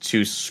roll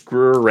to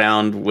screw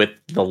around with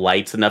the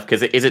lights enough?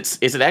 Because is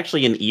it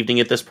actually an evening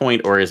at this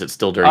point, or is it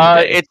still during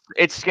the day?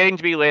 It's getting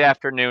to be late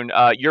afternoon.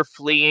 You're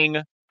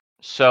fleeing,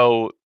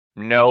 so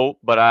no.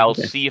 But I'll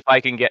Okay. see if I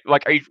can get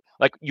are you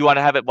you want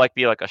to have it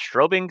be like a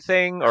strobing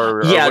thing,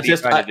 or Yeah, what are you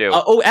trying to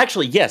do?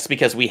 Actually, yes,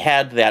 because we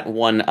had that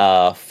one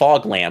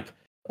fog lamp,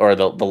 or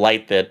the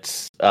light that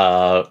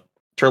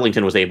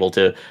Turlington was able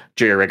to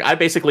jury rig. I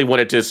basically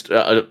wanted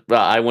to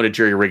I wanted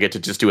jury rig it to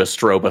just do a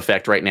strobe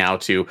effect right now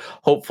to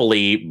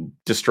hopefully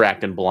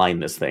distract and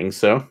blind this thing.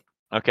 So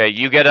Okay,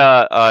 you get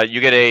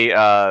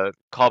a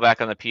call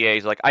back on the PA.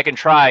 He's like, I can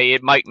try.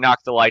 It might knock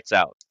the lights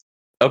out.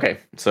 okay,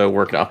 so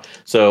working off.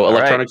 So All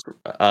right. electronics.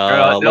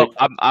 No,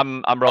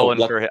 I'm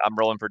rolling Oh,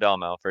 for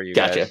Delmo for you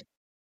gotcha.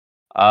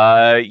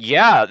 guys.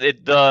 Yeah,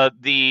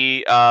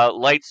 the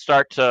lights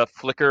start to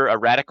flicker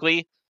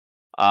erratically.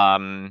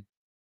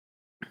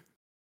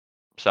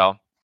 So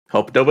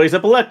Hope nobody's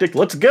epileptic.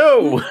 Let's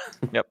go.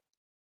 yep.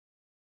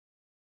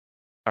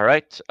 All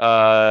right.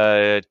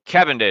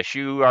 Cavendish,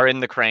 you are in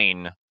the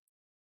crane.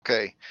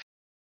 Okay.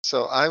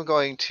 So I'm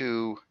going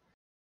to,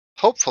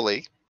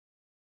 hopefully,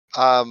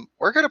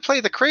 we're going to play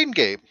the crane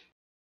game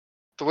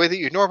the way that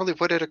you normally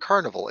would at a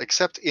carnival,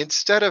 except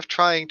instead of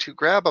trying to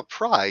grab a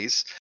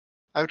prize,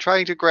 I'm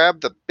trying to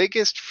grab the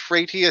biggest,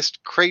 freightiest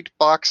crate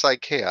box I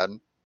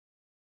can,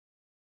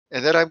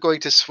 and then I'm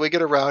going to swing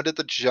it around at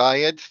the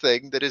giant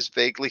thing that is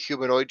vaguely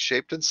humanoid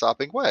shaped and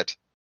sopping wet.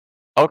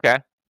 Okay.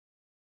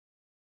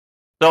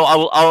 So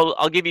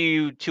I'll give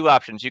you two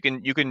options. You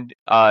can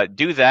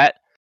do that.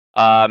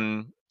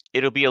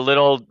 It'll be a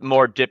little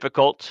more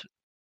difficult,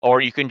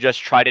 or you can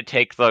just try to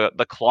take the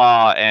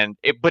claw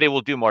but it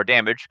will do more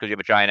damage because you have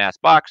a giant ass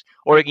box.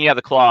 Or you can have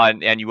the claw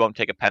and you won't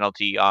take a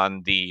penalty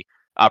on the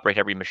operate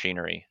heavy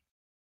machinery.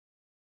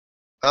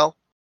 Well,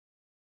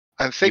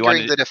 I'm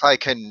figuring that if I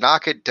can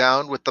knock it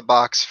down with the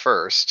box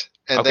first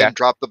and then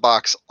drop the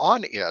box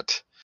on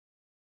it.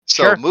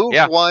 So Sure, move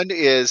yeah. 1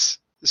 is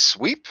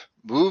sweep,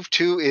 move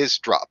 2 is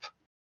drop.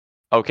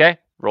 Okay,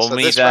 roll So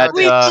me this that.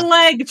 round Weak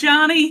leg,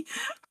 Johnny.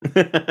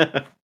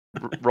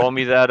 Roll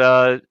me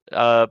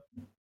that.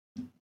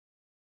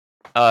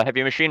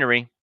 Heavy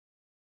machinery.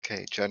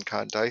 Okay, Gen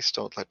Con dice,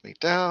 don't let me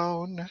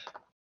down.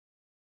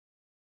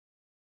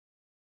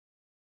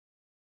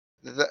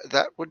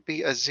 That would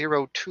be a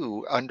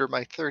 0-2 under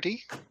my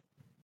 30.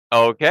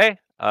 Okay.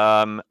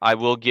 I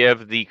will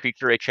give the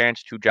creature a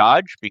chance to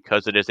dodge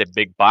because it is a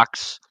big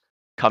box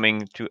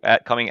coming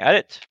at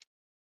it,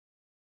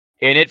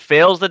 and it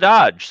fails the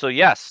dodge. So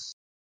yes,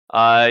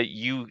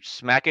 you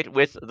smack it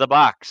with the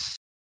box.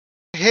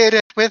 Hit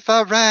it with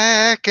a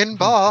wrecking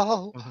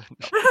ball.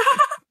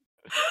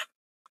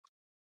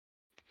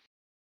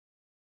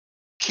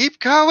 Keep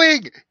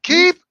going!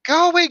 Keep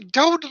going!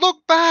 Don't look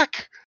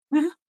back!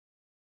 All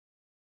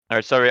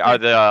right. Sorry. Are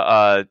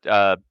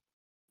the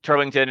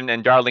Turlington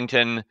and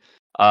Darlington?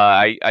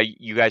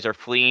 You guys are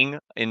fleeing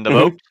in the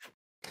boat.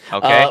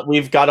 Okay.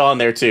 We've got on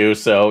there too,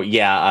 so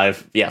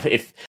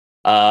if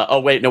oh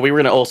wait, no, we were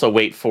gonna also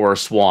wait for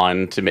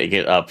Swan to make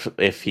it up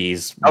if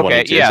he's Okay,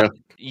 wanted to. yeah. So.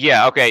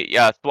 Yeah, okay,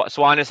 yeah.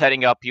 Swan is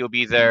heading up. He'll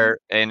be there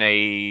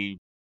in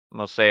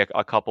let's say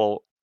a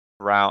couple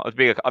rounds. It'll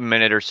be a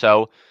minute or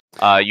so.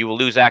 You will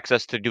lose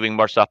access to doing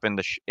more stuff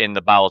in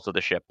the bowels of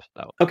the ship.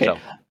 Though. Okay. So.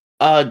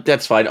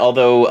 That's fine.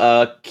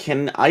 Although,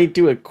 can I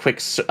do a quick?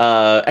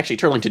 Actually,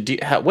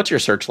 Turlington, what's your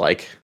search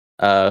like?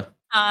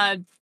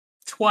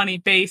 20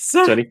 base.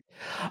 20.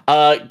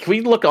 Can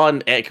we look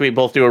on? Can we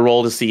both do a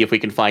roll to see if we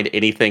can find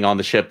anything on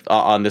the ship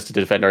on this to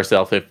defend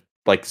ourselves? If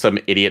some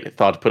idiot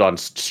thought to put on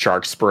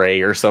shark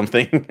spray or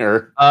something,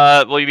 or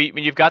well,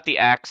 you've got the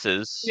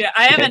axes. Yeah,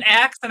 I have an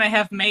axe and I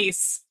have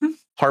mace.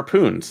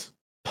 Harpoons,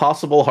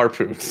 possible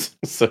harpoons.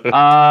 So.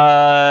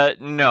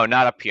 No,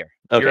 not up here.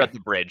 Okay. You're at the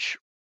bridge.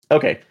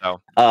 Okay.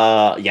 So.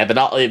 Yeah.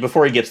 Then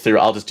before he gets through,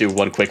 I'll just do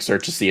one quick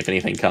search to see if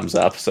anything comes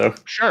up. So.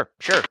 Sure.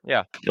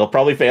 Yeah. You'll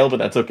probably fail, but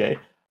that's okay.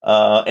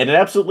 And it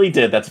absolutely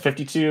did. That's a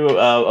 52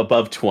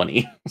 above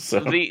 20. So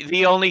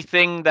the only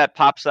thing that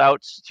pops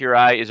out to your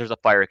eye is there's a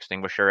fire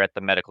extinguisher at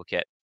the medical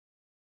kit.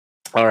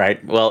 All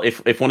right. Well,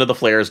 if one of the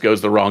flares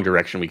goes the wrong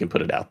direction, we can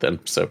put it out then.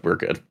 So we're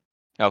good.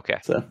 Okay.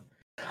 So,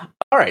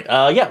 all right.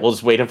 Yeah, we'll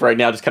just wait him for right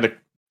now. Just kind of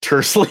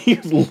tersely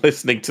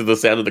listening to the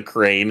sound of the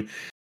crane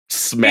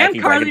smacking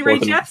And Carly back Rae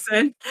and forth.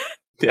 Jepsen.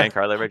 And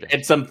Carly Rae Jepsen.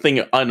 And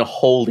something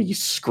unholy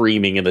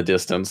screaming in the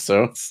distance.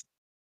 So.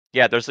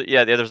 Yeah, there's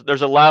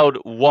a loud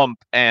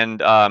whump, and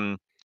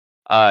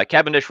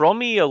Cavendish, roll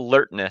me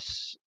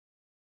alertness.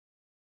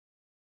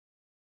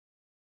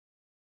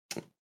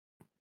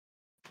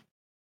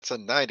 It's a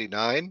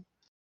 99.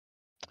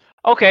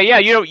 Okay, yeah,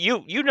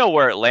 you know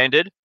where it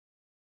landed.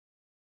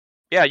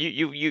 Yeah,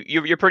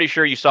 you're pretty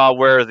sure you saw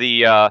where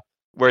the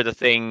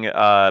thing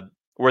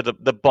where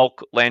the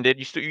bulk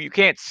landed. You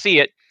can't see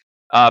it,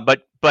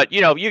 but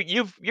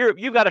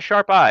you've got a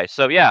sharp eye.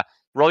 So yeah,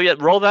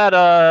 roll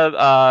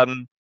that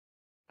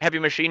heavy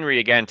machinery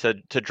again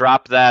to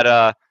drop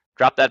that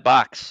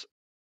box.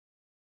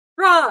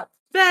 Drop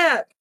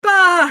that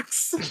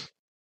box.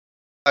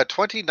 A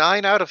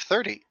 29 out of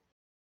 30.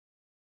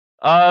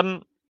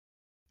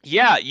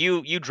 Yeah,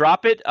 you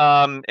drop it,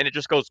 and it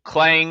just goes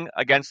clang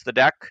against the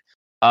deck.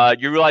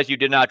 You realize you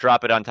did not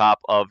drop it on top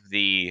of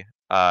the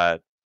the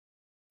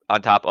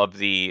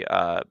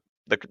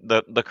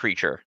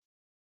creature.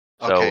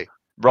 So Okay.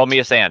 roll me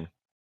a sand.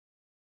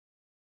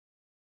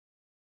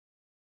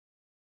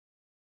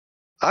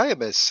 I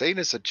am as sane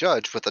as a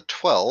judge with a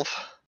 12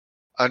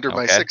 under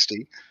my Okay.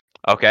 60.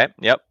 Okay.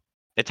 Yep.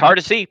 It's hard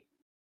to see.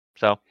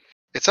 So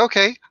It's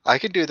okay. I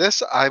can do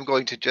this. I'm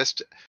going to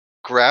just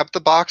grab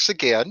the box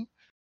again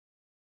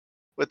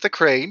with the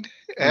crane,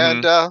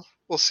 and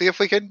we'll see if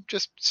we can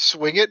just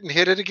swing it and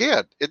hit it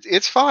again.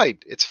 It's fine.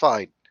 It's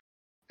fine.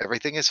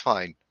 Everything is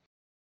fine.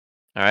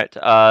 all right.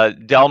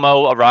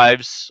 Delmo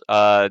arrives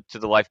to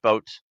the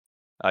lifeboat.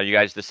 You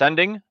guys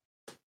descending?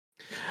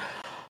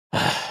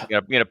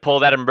 You're gonna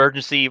pull that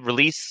emergency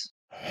release.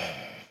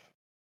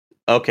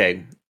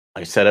 Okay,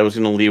 I said I was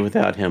going to leave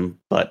without him,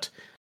 but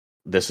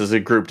this is a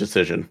group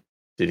decision.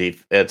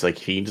 It's like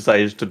he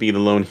decides to be the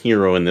lone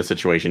hero in this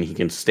situation, he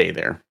can stay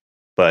there.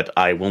 But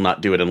I will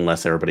not do it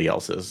unless everybody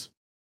else is.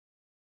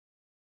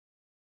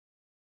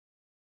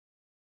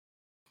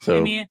 So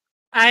I mean,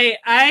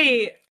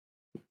 I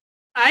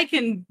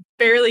can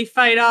barely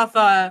fight off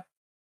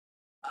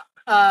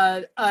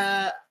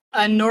a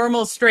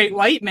normal straight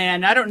white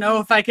man. I don't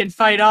know if I can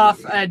fight off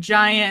a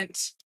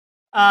giant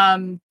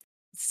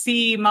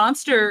sea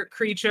monster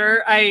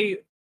creature. I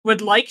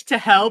would like to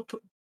help,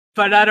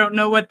 but I don't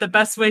know what the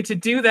best way to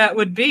do that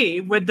would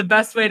be. Would the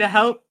best way to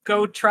help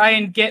go try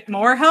and get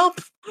more help?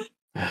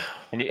 But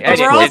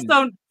we're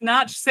also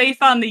not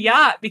safe on the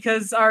yacht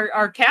because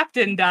our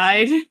captain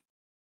died.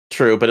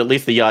 True, but at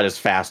least the yacht is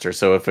faster,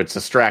 so if it's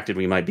distracted,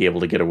 we might be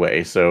able to get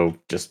away. So I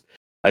just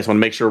want to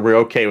make sure we're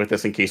okay with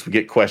this in case we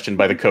get questioned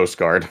by the Coast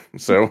Guard.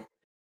 So,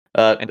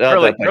 and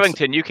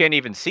Darlington, you can't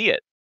even see it.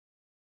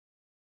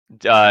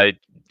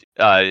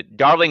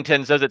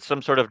 Darlington says it's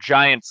some sort of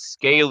giant,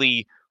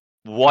 scaly,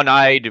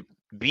 one-eyed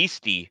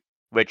beastie,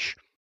 which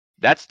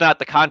that's not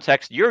the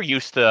context you're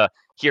used to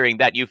hearing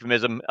that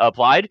euphemism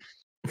applied.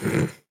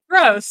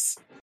 Gross.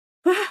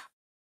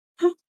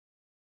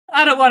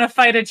 I don't want to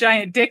fight a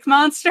giant dick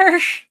monster.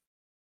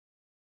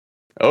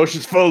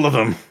 Ocean's full of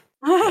them.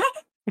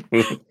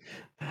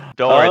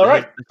 Don't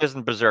worry, this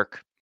isn't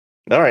Berserk.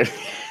 All right.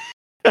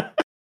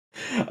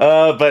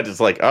 But it's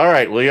like, all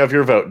right, well, you have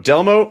your vote.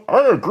 Delmo,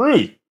 I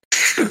agree.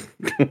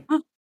 All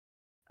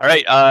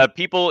right,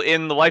 people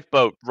in the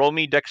lifeboat, roll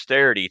me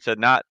dexterity to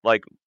not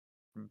like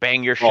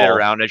bang your shit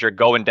around as you're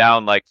going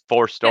down like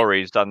 4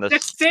 stories on this.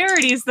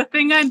 Dexterity is the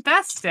thing I'm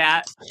best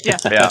at. Yeah.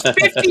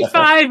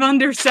 55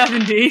 under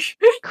 70.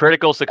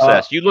 Critical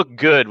success. You look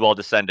good while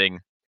descending.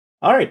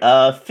 All right,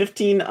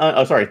 13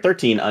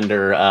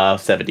 under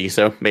 70,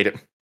 so made it.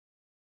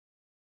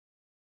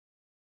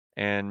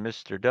 And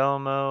Mr.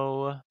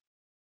 Domo.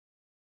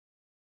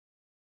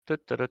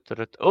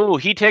 Oh,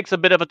 he takes a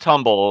bit of a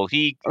tumble.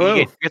 He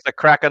gets a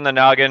crack on the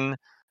noggin.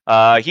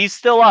 He's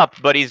still up,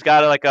 but he's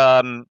got like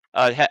a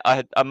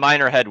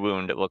minor head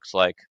wound, it looks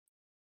like.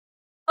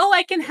 Oh,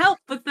 I can help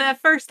with the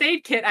first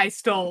aid kit I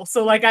stole.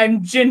 So like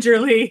I'm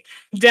gingerly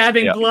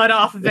dabbing blood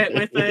off of it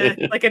with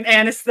like an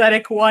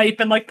anesthetic wipe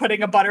and like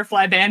putting a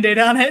butterfly band-aid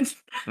on it.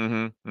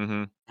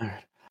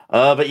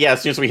 But yeah,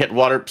 as soon as we hit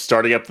water,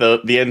 starting up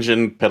the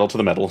engine, pedal to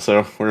the metal.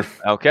 So we're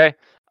okay.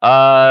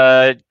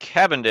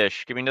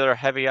 Cavendish, give me another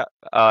heavy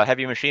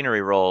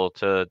machinery roll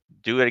to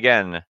do it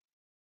again.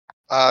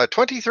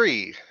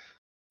 23.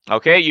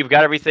 Okay, you've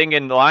got everything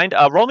in line.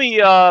 Roll me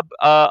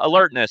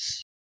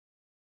alertness,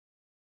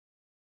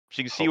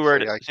 so you can see where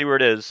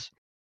it is.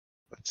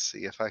 Let's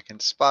see if I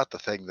can spot the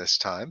thing this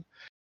time.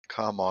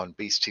 Come on,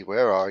 beastie,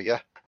 where are you?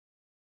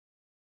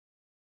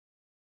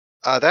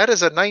 That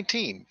is a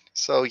 19.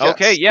 So yes.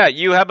 Okay, yeah,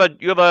 you have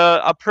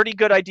a pretty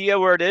good idea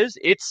where it is.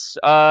 It's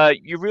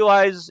you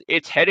realize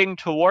it's heading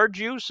towards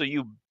you, so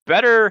you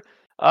better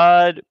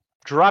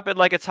drop it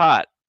like it's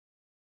hot.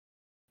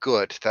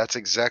 Good. That's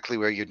exactly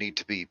where you need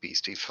to be,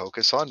 beastie.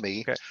 Focus on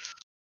me. Okay.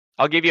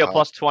 I'll give you a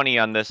plus 20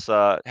 on this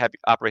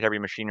operate heavy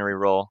machinery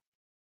roll.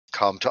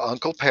 Come to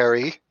Uncle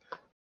Perry.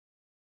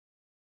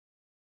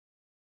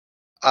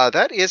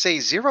 That is a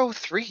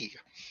 0-3.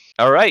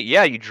 All right,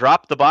 yeah, you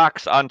drop the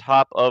box on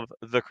top of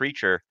the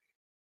creature.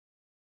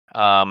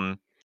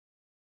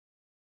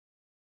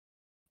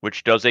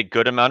 which does a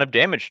good amount of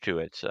damage to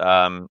it.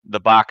 The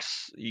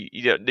box,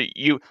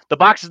 the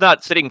box is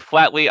not sitting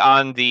flatly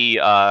on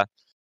the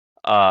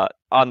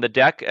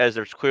deck, as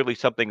there's clearly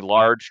something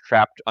large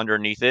trapped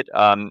underneath it.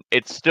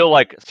 It's still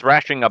like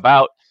thrashing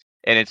about,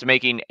 and it's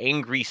making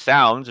angry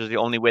sounds. Is the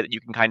only way that you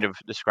can kind of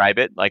describe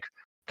it, like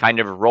kind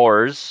of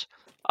roars.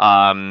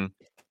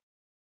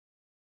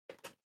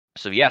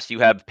 So yes, you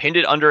have pinned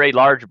it under a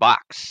large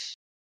box.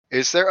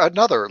 Is there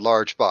another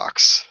large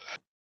box?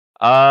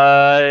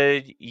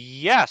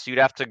 Yes, you'd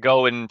have to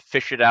go and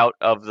fish it out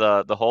of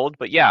the hold,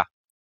 but yeah.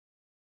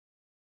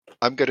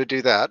 I'm going to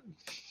do that.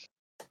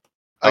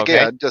 Okay.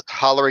 Again, just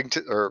hollering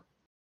or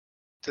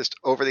just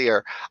over the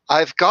air.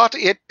 I've got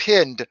it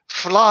pinned.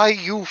 Fly,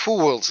 you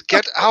fools.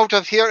 Get out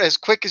of here as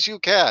quick as you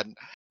can.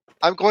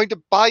 I'm going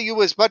to buy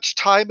you as much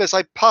time as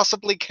I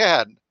possibly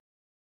can.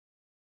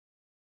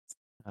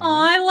 Oh,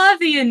 I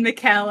love Ian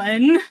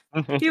McKellen.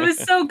 He was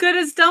so good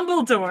as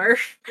Dumbledore.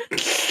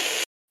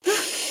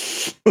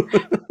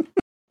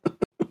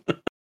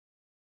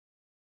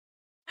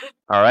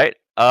 All right.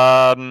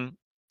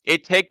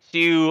 It takes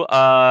you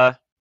a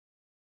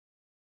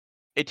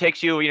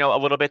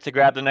little bit to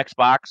grab the next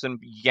box and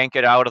yank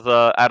it out of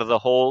the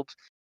hold.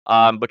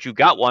 But you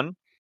got one.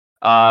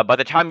 By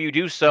the time you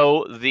do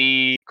so,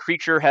 the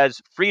creature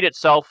has freed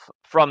itself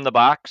from the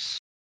box,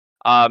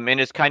 and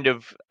is kind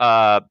of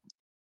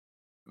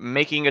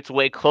making its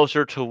way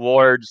closer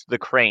towards the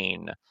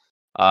crane.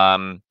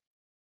 You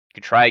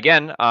can try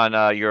again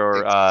on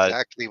your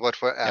Exactly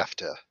what we're yeah.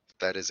 after.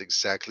 That is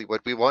exactly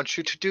what we want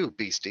you to do,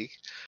 Beastie.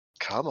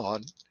 Come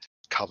on.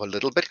 Come a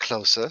little bit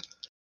closer.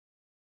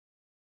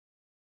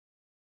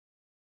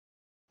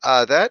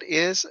 That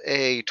is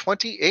a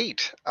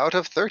 28 out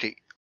of 30.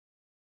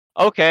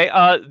 Okay,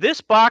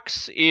 this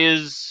box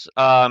is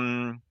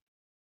what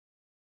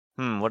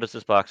is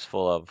this box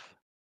full of?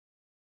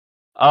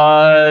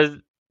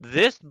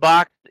 This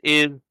box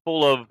is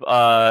full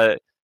of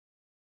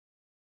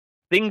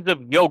things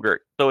of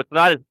yogurt, so it's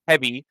not as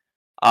heavy.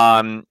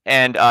 And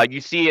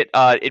you see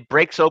it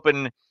breaks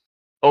open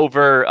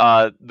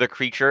over the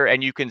creature,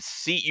 and you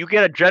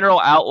get a general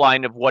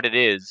outline of what it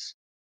is,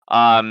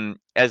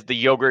 as the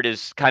yogurt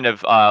is kind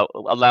of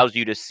allows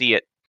you to see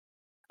it.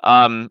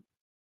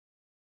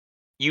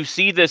 You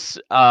see this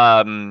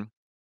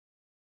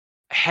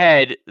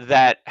head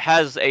that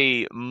has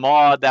a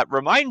maw that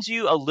reminds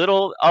you a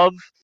little of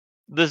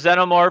the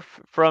Xenomorph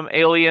from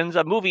Aliens,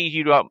 a movie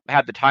you don't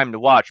have the time to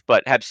watch,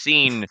 but have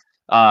seen.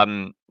 But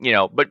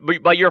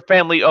your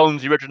family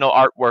owns the original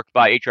artwork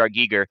by H.R.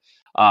 Giger.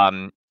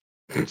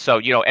 So,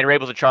 and are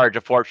able to charge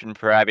a fortune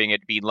for having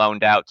it be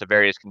loaned out to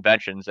various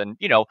conventions and,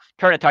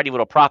 turn a tiny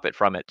little profit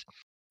from it.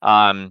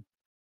 I'm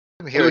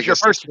It was hearing your this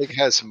first. thing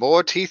has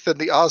more teeth than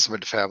the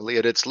Osmond family,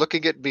 and it's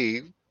looking at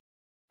me.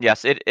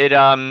 Yes, it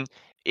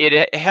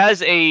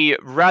has a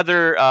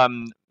rather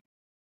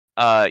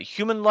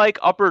human-like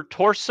upper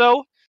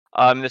torso,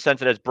 in the sense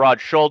that it has broad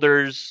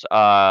shoulders,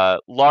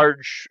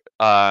 large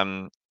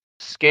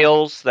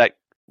scales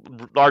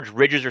large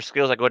ridges or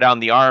scales that go down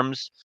the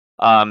arms,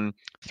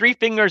 3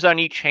 fingers on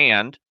each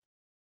hand.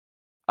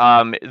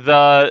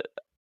 The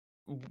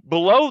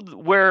below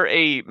where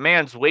a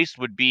man's waist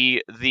would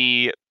be,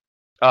 the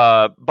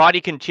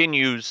body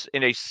continues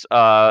in a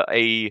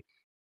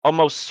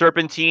almost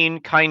serpentine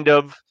kind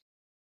of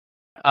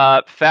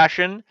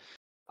fashion,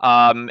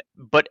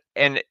 but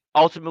and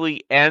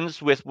ultimately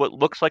ends with what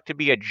looks like to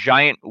be a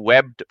giant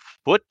webbed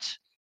foot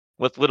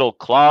with little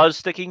claws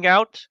sticking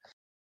out,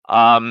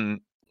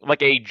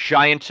 like a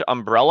giant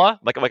umbrella,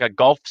 like a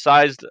golf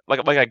sized,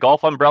 like a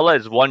golf umbrella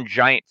is one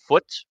giant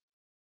foot.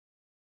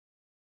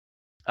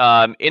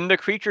 In the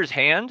creature's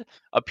hand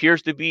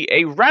appears to be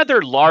a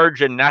rather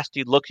large and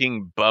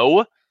nasty-looking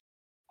bow.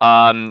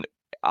 On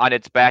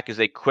its back is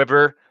a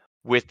quiver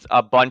with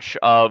a bunch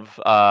of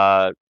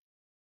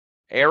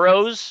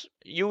arrows.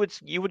 You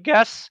would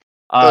guess.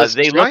 Those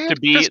They look to giant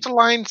be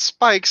crystalline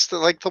spikes,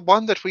 like the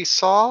one that we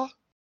saw?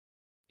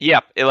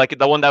 like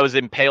the one that was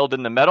impaled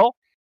in the metal.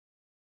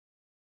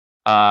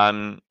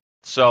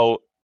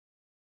 So,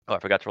 I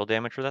forgot to roll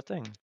damage for that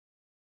thing.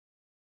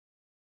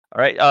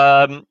 All right.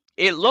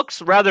 It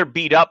looks rather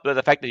beat up by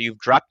the fact that you've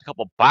dropped a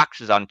couple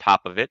boxes on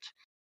top of it.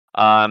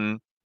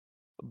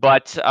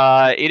 But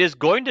it is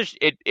going to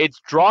it's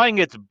drawing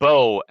its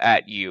bow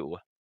at you.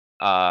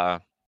 So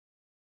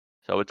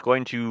it's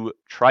going to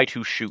try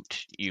to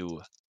shoot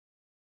you.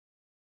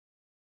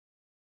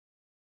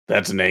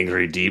 That's an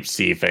angry deep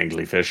sea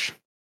fangly fish.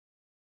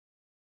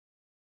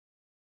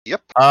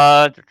 Yep.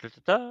 All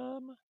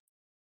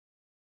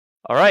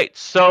right.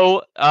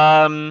 So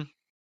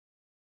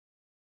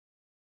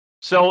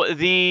so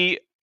the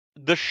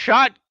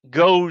shot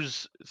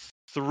goes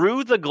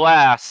through the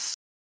glass,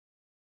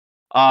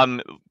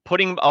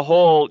 putting a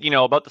hole,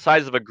 about the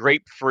size of a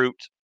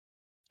grapefruit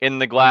in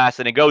the glass,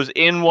 and it goes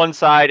in one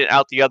side and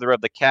out the other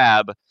of the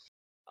cab.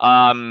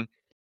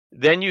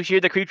 Then you hear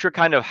the creature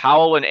kind of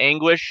howl in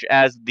anguish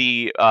as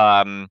the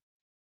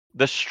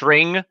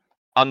string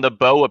on the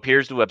bow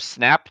appears to have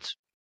snapped,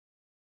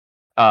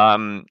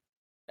 and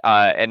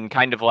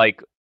kind of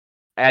like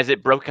as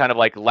it broke, kind of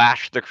like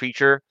lashed the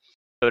creature,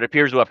 so it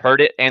appears to have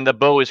hurt it, and the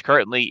bow is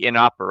currently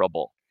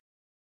inoperable.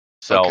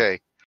 So, Okay.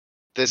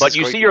 but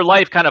you see your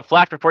life kind of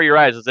flash before your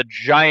eyes as a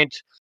giant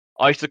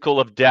icicle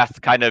of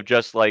death kind of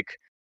just like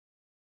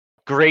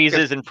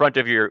grazes in front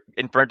of your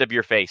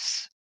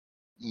face.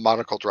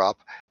 Monocle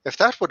drop. If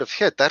that would have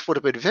hit, that would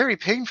have been very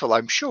painful,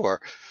 I'm sure.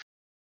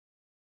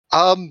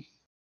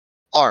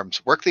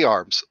 Arms. Work the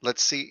arms.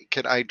 Let's see.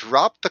 Can I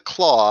drop the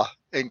claw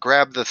and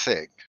grab the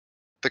thing?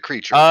 The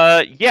creature.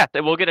 Yes,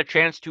 and we'll get a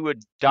chance to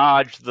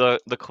dodge the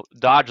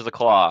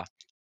claw.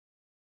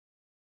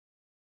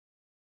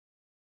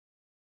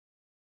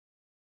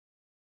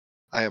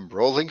 I am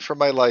rolling for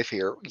my life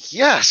here.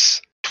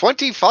 Yes!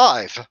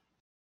 25!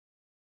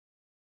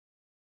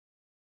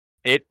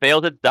 It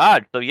failed its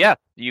dodge, so yes,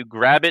 you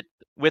grab it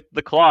with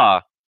the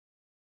claw.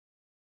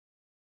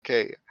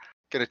 Okay,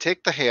 gonna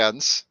take the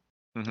hands,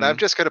 and Mm-hmm. I'm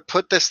just gonna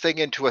put this thing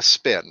into a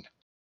spin.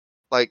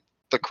 Like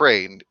the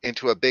crane,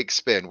 into a big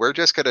spin. We're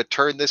just gonna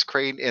turn this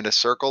crane in a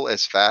circle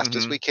as fast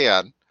as we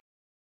can.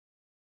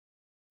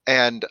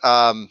 And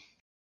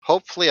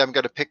hopefully I'm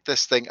gonna pick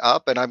this thing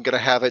up and I'm gonna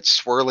have it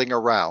swirling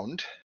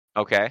around.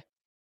 Okay.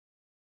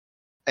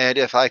 And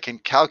if I can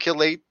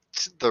calculate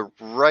the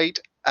right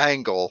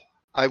angle,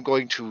 I'm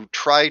going to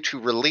try to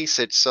release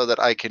it so that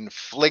I can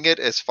fling it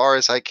as far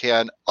as I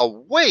can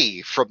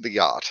away from the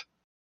yacht.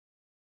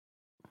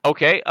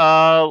 Okay,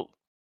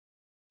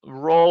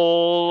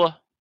 roll...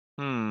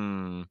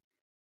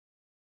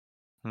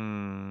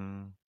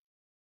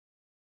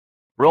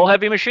 Roll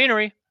heavy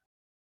machinery.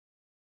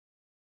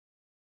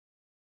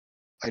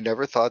 I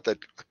never thought that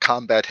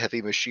combat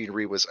heavy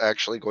machinery was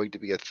actually going to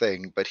be a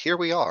thing, but here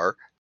we are.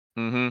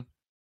 Mm-hmm.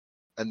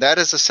 And that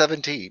is a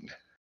 17.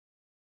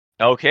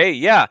 Okay,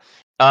 yeah.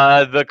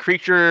 The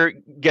creature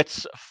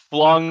gets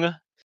flung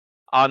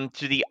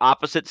onto the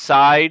opposite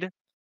side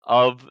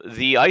of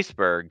the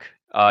iceberg.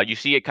 You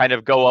see it kind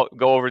of go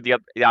over the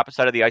opposite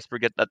side of the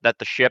iceberg that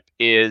the ship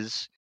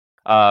is,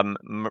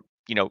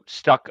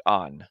 stuck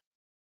on,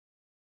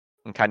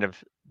 and kind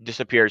of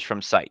disappears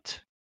from sight.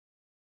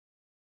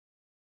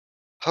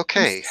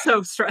 Okay. I'm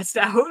so stressed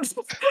out.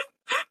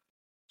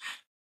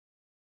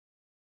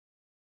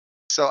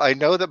 So I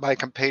know that my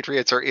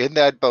compatriots are in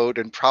that boat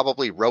and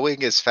probably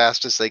rowing as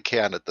fast as they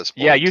can at this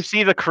point. Yeah, you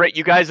see the crane.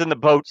 You guys in the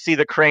boat see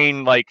the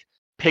crane like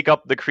pick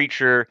up the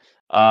creature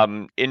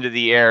into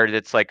the air.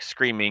 That's like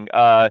screaming.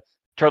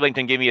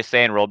 Turlington, give me a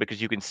sand roll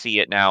because you can see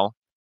it now.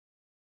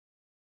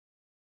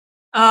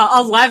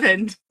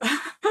 11.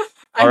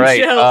 All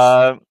right.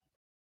 Chills.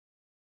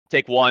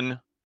 Take 1.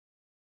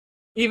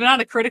 Even on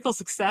a critical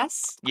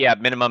success? Yeah,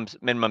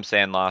 minimum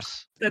sand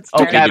loss. That's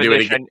Okay, fair. you do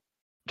it again.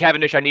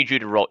 Cavendish, I need you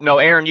to roll. No,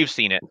 Aaron, you've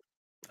seen it.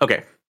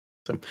 Okay.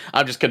 So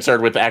I'm just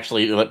concerned with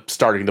actually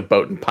starting the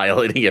boat and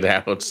piloting it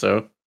out,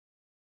 so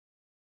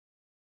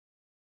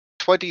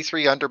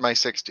 23 under my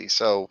 60,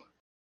 so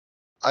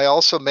I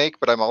also make,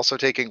 but I'm also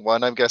taking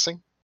 1, I'm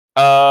guessing.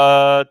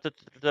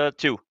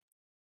 2.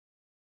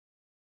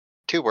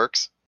 2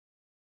 works.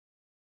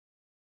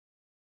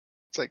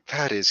 It's like,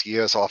 that is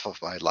years off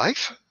of my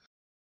life.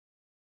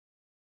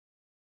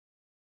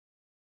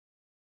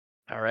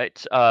 All right.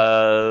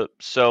 So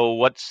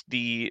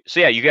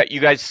yeah, you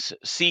guys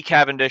see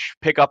Cavendish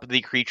pick up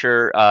the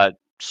creature,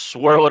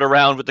 swirl it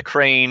around with the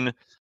crane,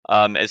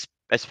 as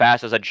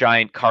fast as a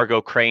giant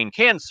cargo crane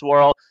can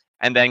swirl,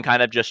 and then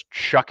kind of just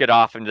chuck it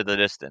off into the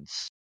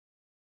distance.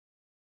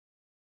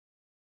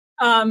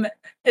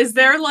 Is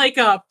there like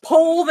a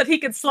pole that he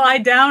could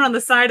slide down on the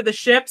side of the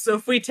ship, so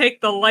if we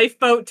take the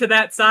lifeboat to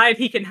that side,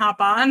 he can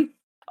hop on?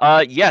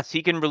 Yes,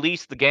 he can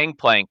release the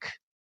gangplank,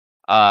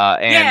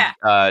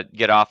 and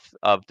get off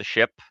of the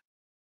ship.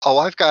 Oh,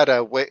 I've got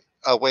a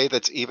way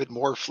that's even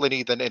more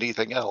flinny than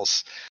anything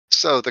else.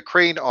 So the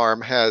crane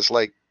arm has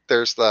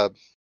there's the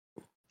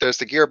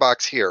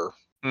gearbox here,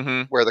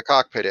 where the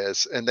cockpit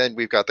is, and then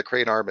we've got the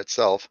crane arm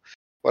itself.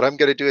 What I'm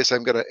going to do is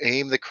I'm going to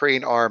aim the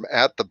crane arm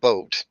at the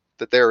boat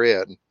that they're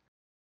in.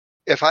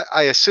 If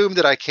I assume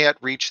that I can't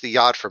reach the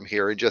yacht from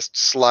here and just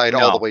slide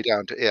all the way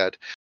down to it,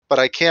 but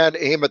I can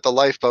aim at the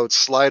lifeboat,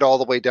 slide all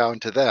the way down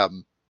to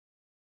them,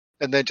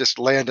 and then just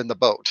land in the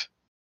boat.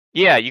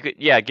 Yeah, you could.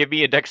 Yeah, give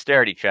me a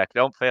dexterity check.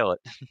 Don't fail it.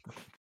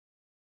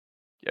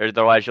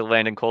 Otherwise, you'll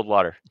land in cold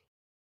water.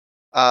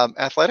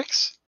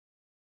 Athletics?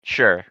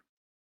 Sure.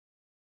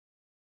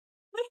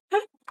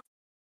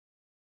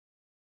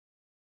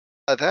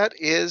 That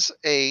is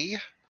a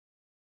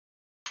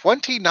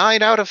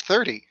 29 out of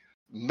 30.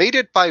 Made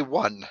it by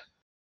 1.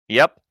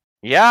 Yep.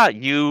 Yeah,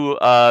 you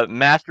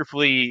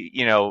masterfully,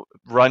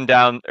 run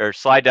down or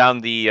slide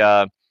down the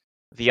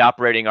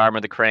operating arm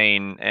of the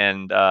crane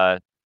and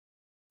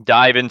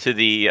dive into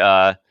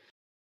the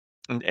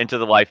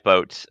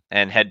lifeboat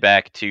and head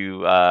back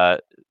to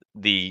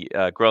the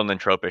Groenland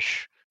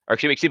Tropish, or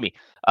excuse me,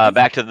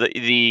 back to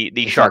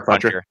the Shark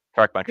Puncher.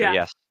 Shark Puncher, Yeah.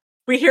 yes.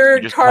 We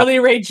hear Carly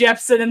Rae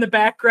Jepsen in the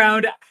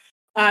background.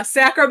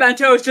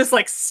 Sacramento is just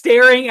like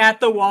staring at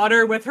the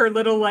water with her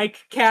little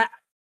like cat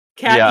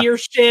ear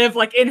shiv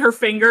like in her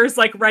fingers,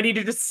 like ready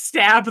to just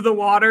stab the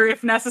water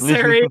if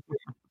necessary.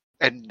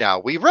 and now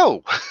we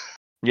row.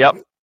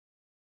 Yep.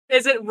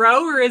 Is it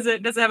row or does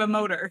it have a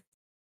motor?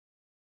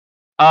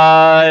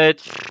 I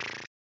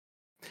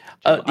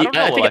don't I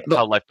know think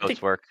how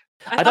lifeboats work.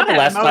 I thought the it had a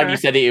last time you motor.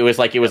 said it was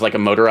like a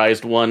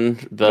motorized one.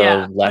 The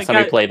Yeah, last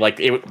time we played, like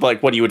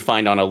what you would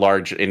find on a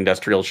large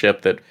industrial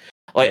ship that,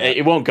 like,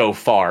 it won't go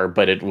far,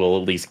 but it will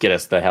at least get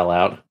us the hell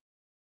out.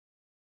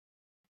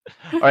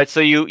 All right, so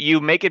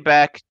you make it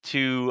back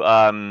to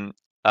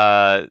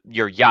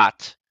your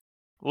yacht.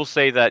 We'll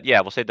say that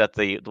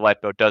the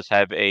lifeboat does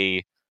have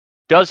a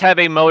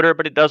motor,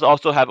 but it does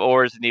also have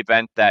oars in the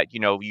event that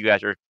you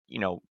guys are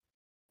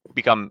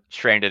become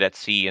stranded at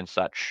sea and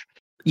such.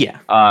 Yeah.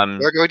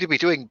 We're going to be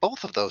doing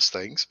both of those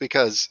things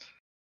because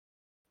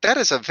that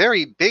is a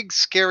very big,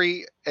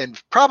 scary,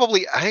 and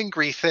probably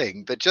angry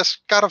thing that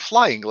just got a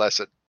flying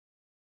lesson.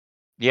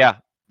 Yeah.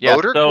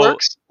 Motor So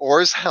works,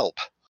 oars help.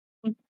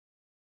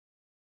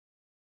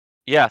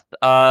 yeah.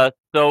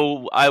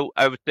 So I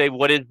would say,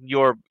 what is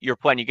your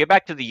plan? You get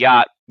back to the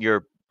yacht.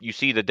 You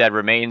see the dead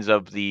remains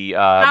of the.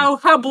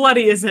 How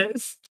bloody is it?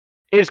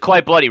 It is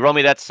quite bloody. Roll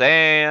me that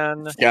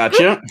sand.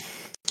 Gotcha.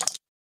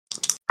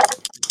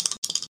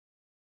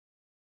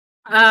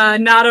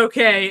 Not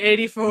okay.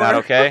 84. Not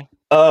okay.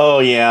 Oh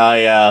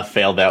yeah, I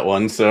failed that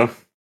one. So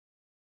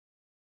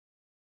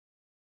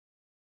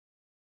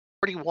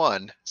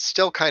 41,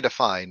 still kind of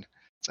fine.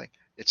 It's like,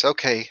 it's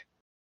okay.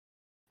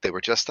 They were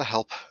just a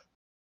help.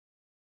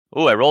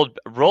 Ooh, I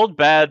rolled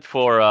bad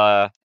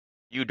for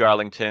you,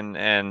 Darlington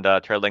and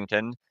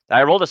Turlington.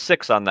 I rolled a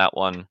 6 on that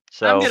one.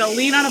 So I'm gonna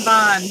lean on a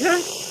bond.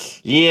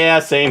 yeah,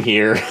 same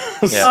here.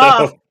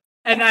 Oh,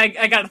 and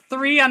I got a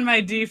 3 on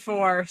my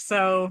D4,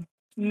 so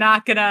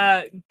not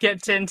gonna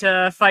get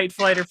into fight,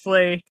 flight, or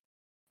flee.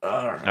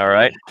 All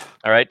right.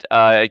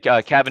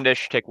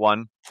 Cavendish, take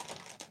 1.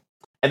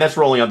 And that's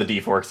rolling on the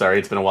D4. Sorry,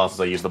 it's been a while since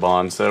I used the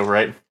bond. So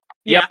right.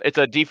 Yep, it's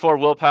a D4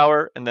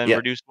 willpower, and then Yep.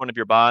 reduce one of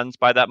your bonds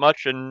by that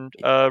much, and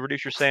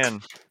reduce your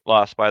sand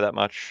loss by that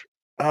much.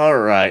 All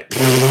right.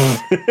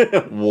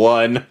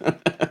 1.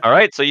 All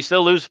right, so you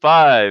still lose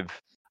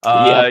 5.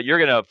 Yep. You're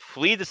gonna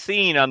flee the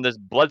scene on this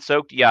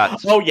blood-soaked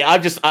yacht. Oh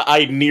yeah,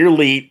 I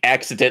nearly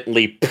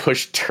accidentally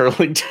pushed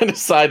Turlington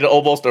aside and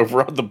almost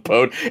overrun the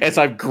boat as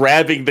I'm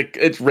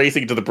it's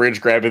racing to the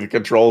bridge, grabbing the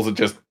controls and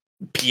just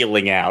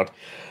peeling out.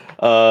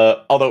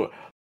 Although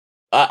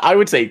I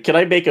would say, can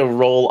I make a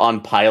roll on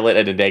pilot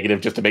at a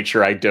negative just to make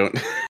sure I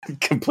don't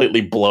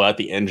completely blow out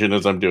the engine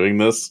as I'm doing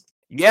this?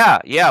 Yeah.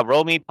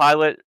 Roll me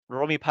pilot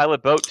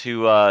boat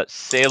to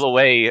sail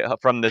away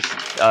from this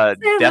death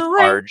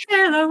barge.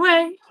 Sail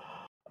away.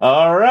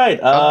 All right,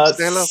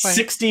 Sail away.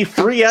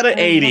 63 out of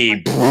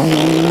 80.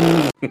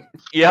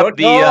 Yep, I'm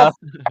the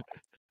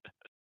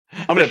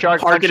gonna shark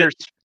park puncher.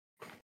 it.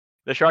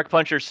 The shark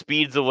puncher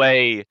speeds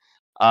away.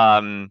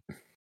 Anyone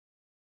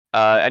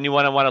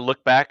want to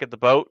look back at the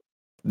boat?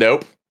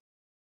 Nope.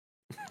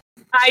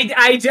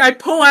 I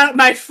pull out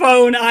my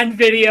phone on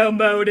video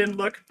mode and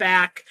look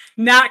back,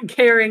 not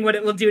caring what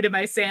it will do to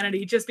my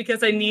sanity, just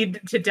because I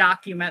need to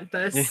document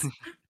this.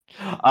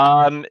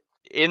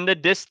 In the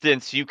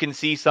distance, you can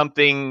see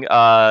something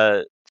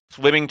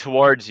swimming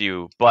towards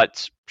you,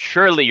 but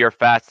surely you're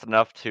fast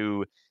enough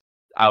to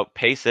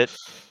outpace it.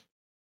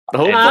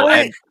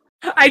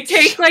 I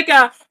take like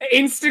a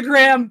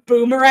Instagram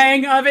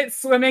boomerang of it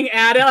swimming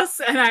at us,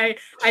 and I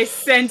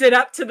send it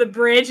up to the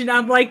bridge, and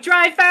I'm like,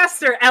 "Drive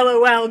faster,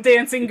 LOL,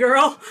 dancing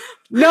girl."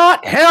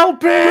 Not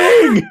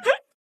helping.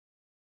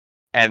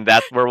 And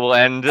that's where we'll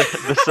end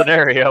the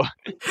scenario.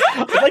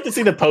 I'd like to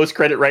see the post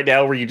credit right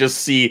now, where you just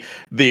see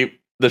the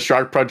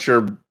shark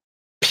puncher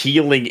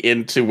peeling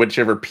into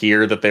whichever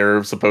pier that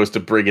they're supposed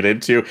to bring it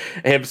into.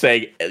 Him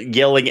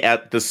yelling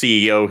at the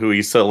CEO who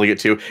he's selling it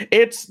to,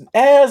 "It's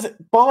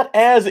bought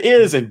as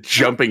is," and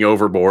jumping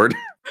overboard.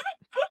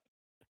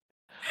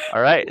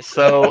 All right,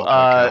 so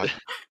Oh,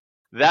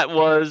 that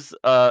was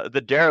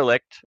the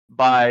Derelict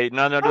by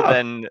none other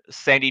than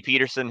Sandy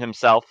Peterson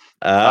himself,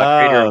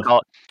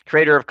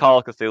 creator of Call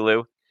of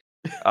Cthulhu.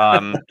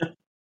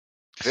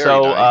 Very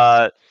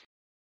nice.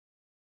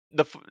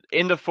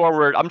 In the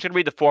forward, I'm just going to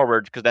read the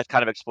forward because that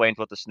kind of explains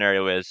what the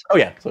scenario is. Oh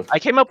yeah. I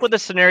came up with a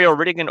scenario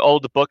reading an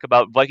old book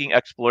about Viking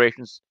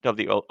explorations of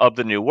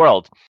the New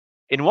World.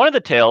 In one of the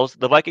tales,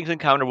 the Vikings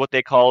encountered what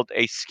they called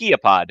a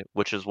skiapod,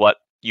 which is what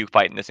you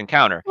fight in this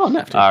encounter.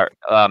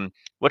 Oh,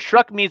 what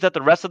struck me is that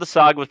the rest of the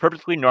saga was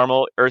perfectly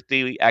normal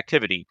earthly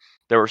activity.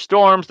 There were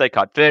storms, they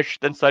caught fish,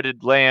 then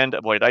sighted land,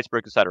 avoided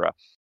icebergs, etc.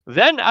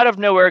 Then, out of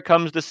nowhere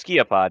comes the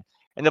skiapod,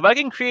 and the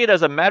Viking treated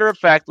as a matter of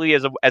factly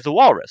as a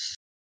walrus.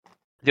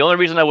 The only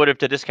reason I would have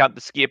to discount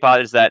the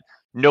skiapod is that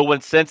no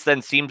one since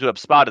then seemed to have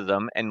spotted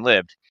them and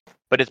lived,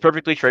 but it's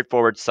perfectly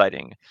straightforward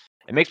sighting.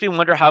 It makes me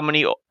wonder how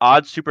many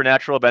odd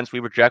supernatural events we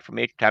reject from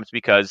ancient times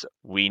because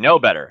we know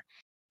better,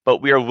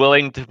 but we are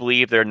willing to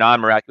believe they're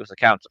non-miraculous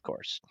accounts, of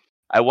course.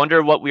 I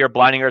wonder what we are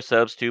blinding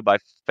ourselves to by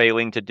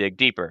failing to dig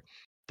deeper.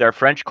 There are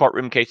French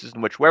courtroom cases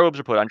in which werewolves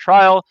are put on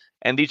trial,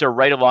 and these are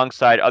right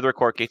alongside other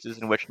court cases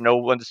in which no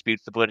one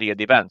disputes the validity of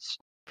the events,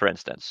 for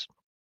instance.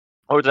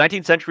 or the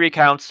 19th century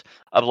accounts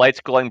of lights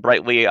glowing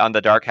brightly on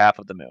the dark half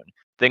of the moon.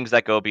 Things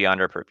that go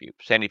beyond our purview.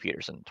 Sandy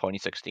Peterson,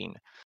 2016.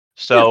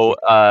 So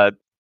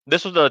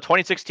this was the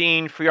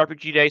 2016 Free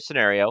RPG Day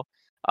scenario.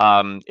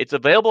 It's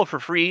available for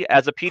free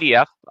as a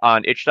PDF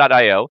on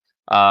itch.io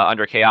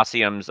under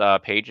Chaosium's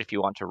page if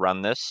you want to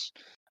run this.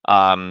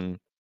 So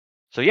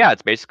yeah,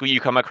 it's basically you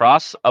come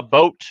across a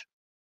boat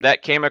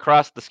that came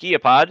across the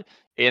skiapod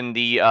in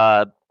the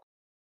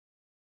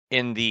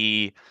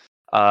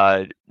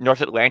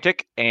North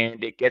Atlantic,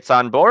 and it gets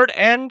on board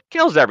and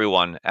kills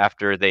everyone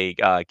after they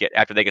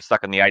get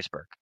stuck in the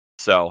iceberg.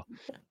 So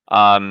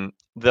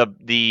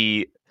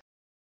the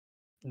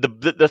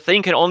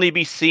thing can only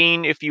be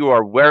seen if you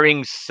are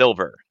wearing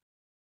silver.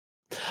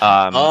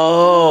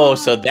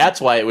 So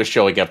that's why it was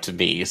showing up to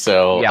me.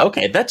 So Yeah.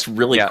 okay, that's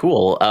really Yeah.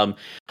 cool.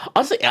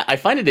 Honestly, I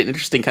find it an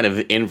interesting kind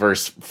of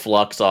inverse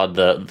flux on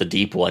the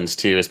deep ones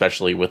too,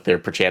 especially with their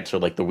perchance or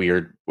like the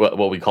weird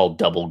what we call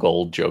double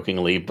gold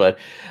jokingly. But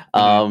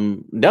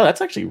no,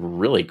 that's actually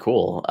really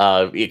cool.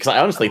 Because I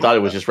honestly thought it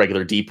was just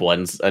regular deep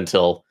ones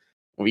until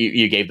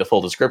you gave the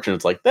full description.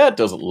 It's like that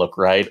doesn't look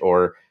right,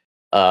 or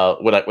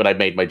when I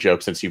made my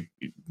joke, since you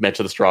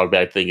mentioned the strong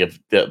bad thing of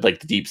the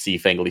deep sea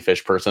fangly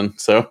fish person.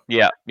 So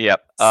yeah.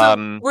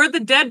 So were the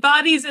dead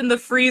bodies in the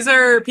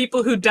freezer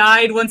people who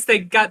died once they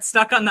got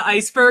stuck on the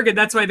iceberg, and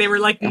that's why they were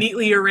like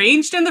neatly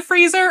arranged in the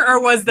freezer,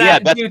 or was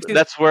that due to...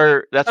 that's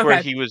where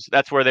Okay. he was.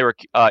 That's where they were.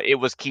 It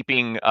was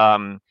keeping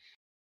the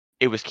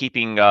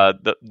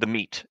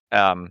meat.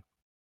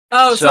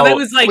 Oh, so that so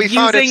was like We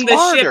found using its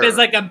the ship larder. as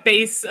like a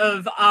base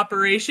of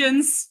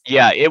operations.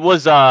 yeah, it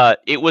was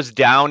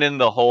down in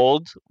the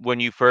hold when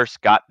you first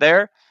got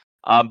there,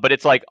 but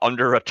it's like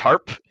under a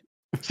tarp,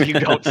 so you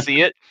don't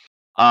see it.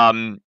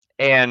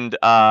 And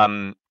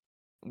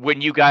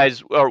when you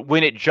guys, or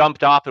when it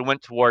jumped off and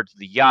went towards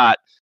the yacht,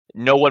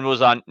 no one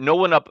on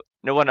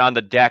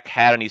the deck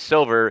had any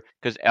silver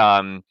because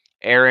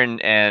Aaron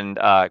and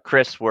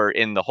Chris were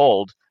in the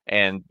hold,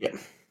 and yeah.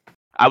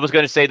 I was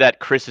going to say that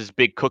Chris's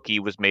big cookie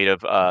was made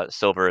of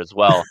silver as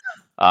well.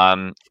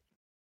 But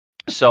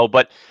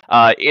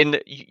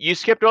you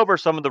skipped over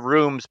some of the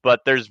rooms, but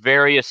there's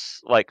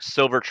various like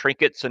silver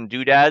trinkets and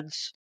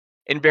doodads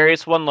in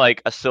various one,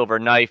 like a silver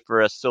knife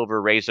or a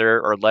silver razor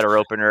or letter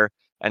opener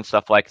and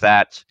stuff like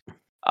that.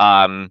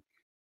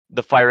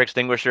 The fire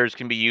extinguishers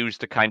can be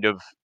used to kind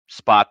of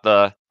spot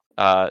the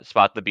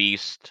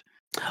beast.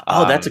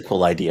 Oh, that's a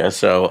cool idea.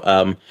 So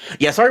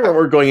yeah, sorry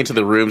we're going into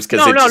the rooms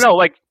because No,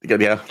 like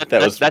yeah,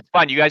 that's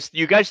fine. You guys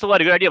still had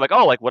a good idea. Like,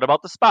 oh, like what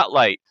about the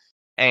spotlight?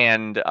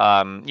 And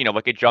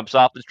like it jumps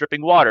off the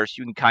dripping water, so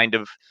you can kind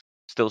of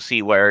still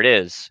see where it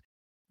is.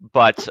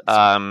 But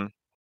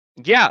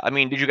yeah, I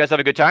mean, did you guys have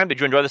a good time?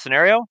 Did you enjoy the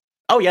scenario?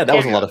 Oh yeah, that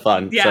was a lot of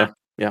fun. Yeah. So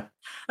yeah.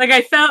 Like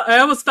I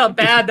almost felt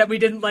bad that we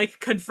didn't like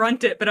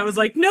confront it, but I was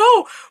like,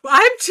 no,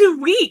 I'm too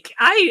weak.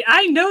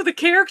 I know the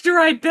character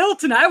I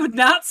built, and I would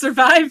not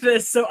survive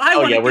this. So I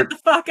want to get the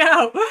fuck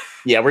out.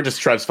 Yeah, we're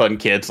just trust fund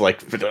kids.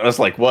 Like I was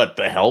like, what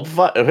the hell?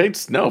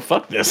 No,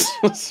 fuck this.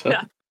 So.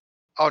 Yeah.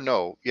 Oh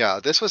no, yeah,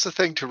 this was the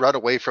thing to run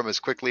away from as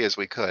quickly as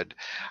we could.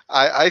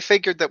 I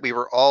figured that we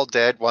were all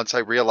dead once I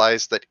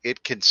realized that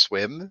it can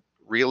swim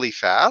really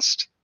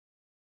fast,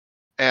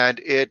 and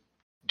it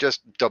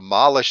just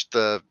demolished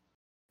the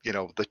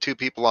two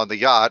people on the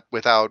yacht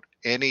without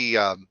any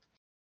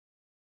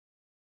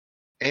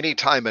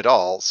time at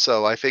all.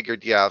 So I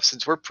figured, yeah,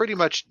 since we're pretty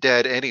much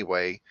dead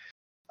anyway,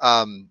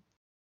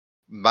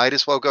 might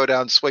as well go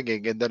down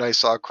swinging. And then I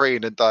saw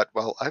Crane and thought,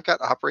 well, I've got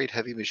operate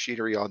heavy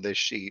machinery on this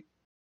sheet.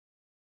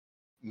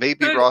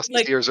 Maybe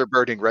Ross's ears are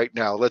burning right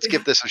now. Let's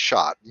give this a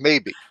shot.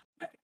 Maybe.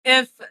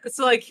 If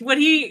when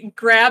he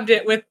grabbed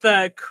it with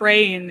the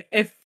crane,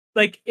 if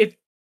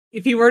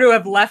he were to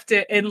have left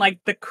it in like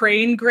the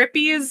crane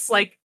grippies,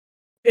 like,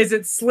 is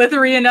it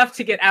slithery enough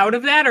to get out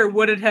of that, or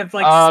would it have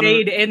like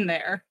stayed in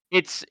there?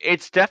 It's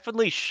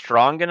definitely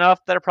strong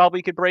enough that it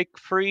probably could break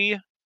free.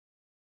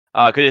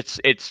 Because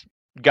it's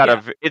got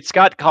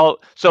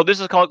so this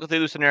is Call of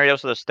Cthulhu scenario,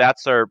 so the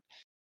stats are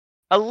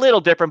a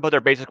little different, but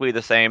they're basically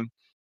the same.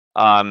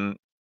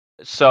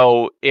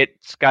 So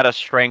it's got a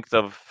strength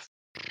of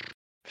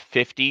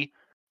 50,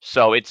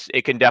 so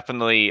it can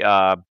definitely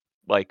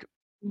like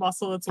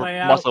muscle its way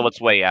out. Muscle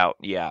its way out,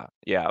 yeah.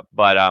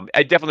 But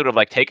I definitely would have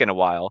like taken a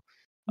while.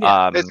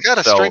 Yeah. It's got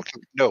a strength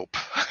of nope.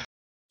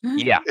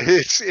 Yeah.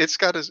 It's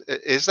got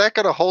is that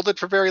going to hold it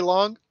for very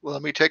long? Well,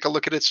 let me take a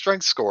look at its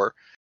strength score.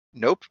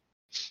 Nope.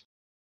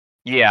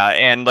 Yeah,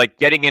 and like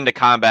getting into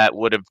combat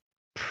would have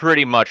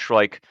pretty much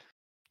like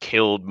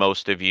killed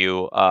most of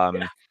you.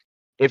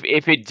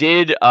 If it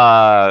did,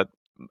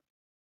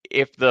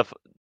 if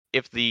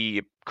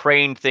the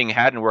crane thing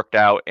hadn't worked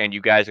out and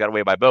you guys got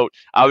away by boat,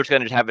 I was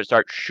going to have it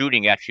start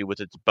shooting at you with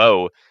its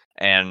bow,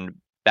 and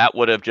that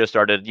would have just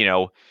started,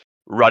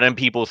 running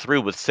people through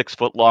with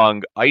 6-foot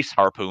long ice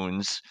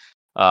harpoons.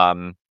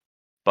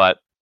 But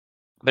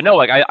no,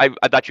 like I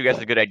thought you guys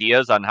had good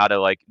ideas on how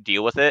to like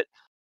deal with it.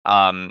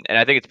 And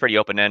I think it's pretty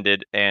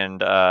open-ended,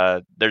 and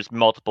there's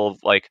multiple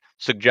like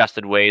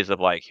suggested ways of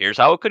like, here's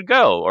how it could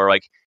go, or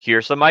like,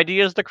 here's some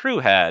ideas the crew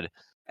had,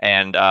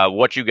 and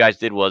what you guys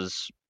did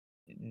was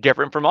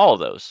different from all of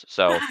those.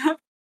 So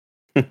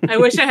I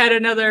wish I had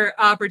another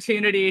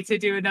opportunity to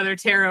do another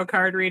tarot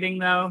card reading,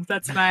 though.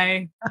 That's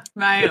my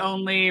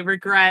only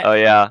regret. oh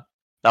yeah,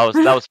 that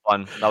was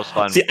fun. That was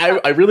fun. See,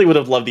 I really would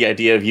have loved the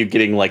idea of you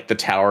getting like the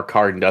tower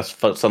card and us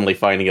suddenly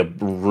finding a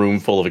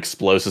room full of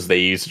explosives they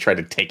use to try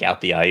to take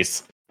out the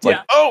ice. It's like,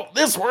 oh,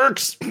 this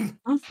works.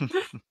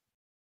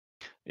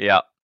 Yeah.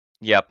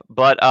 Yep.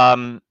 But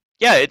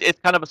yeah, it's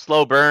kind of a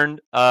slow burn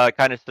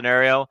kind of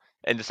scenario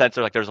in the sense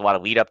of like there's a lot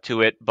of lead up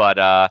to it, but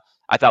I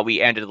thought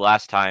we ended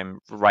last time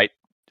right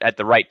at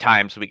the right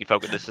time so we could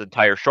focus this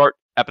entire short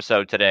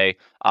episode today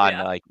on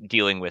like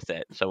dealing with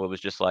it. So it was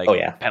just like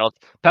pedal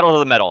to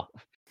the metal.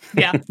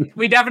 Yeah.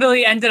 We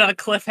definitely ended on a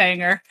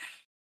cliffhanger.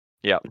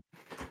 Yeah.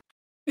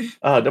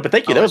 No, but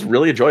thank you. That was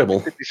really enjoyable.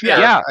 To be fair,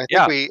 I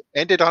think we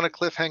ended on a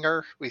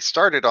cliffhanger. We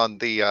started on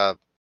the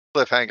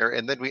cliffhanger,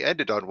 and then we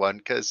ended on one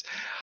because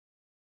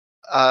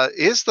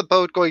is the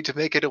boat going to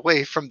make it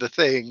away from the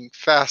thing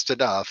fast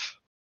enough?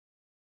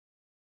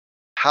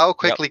 How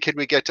quickly can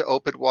we get to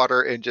open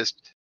water and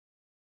just...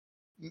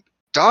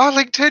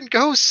 Darlington,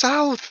 go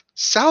south!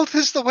 South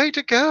is the way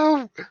to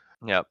go!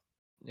 Yep.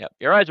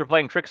 Your eyes were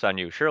playing tricks on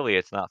you. Surely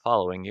it's not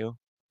following you.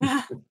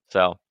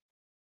 So...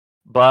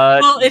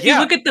 But well, if you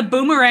look at the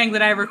boomerang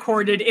that I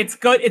recorded, it's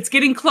good. It's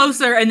getting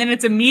closer, and then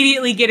it's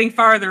immediately getting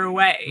farther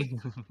away.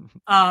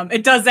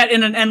 It does that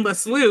in an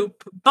endless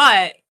loop,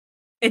 but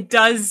it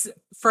does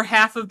for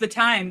half of the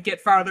time get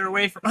farther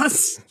away from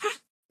us.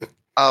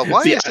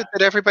 Why is it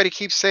that everybody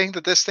keeps saying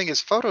that this thing is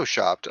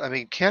photoshopped? I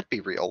mean, it can't be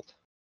real.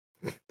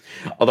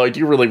 Although I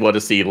do really want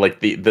to see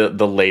like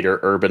the later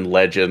urban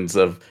legends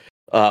of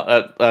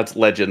that's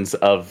legends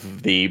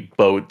of the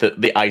boat,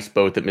 the ice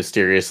boat that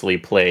mysteriously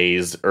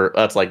plays, or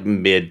that's like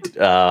mid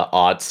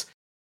aughts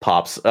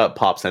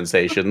pop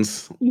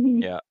sensations.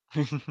 Yeah.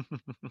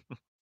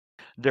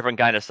 Different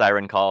kind of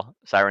siren song.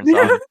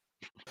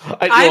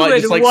 I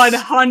would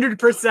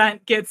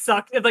 100% get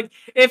sucked.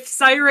 If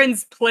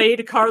Sirens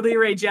played Carly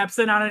Rae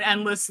Jepsen on an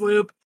endless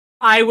loop,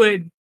 I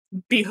would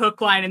be hook,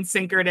 line, and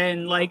sinkered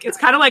in. Like, it's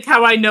kind of like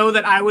how I know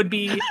that I would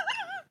be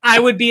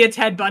a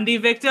Ted Bundy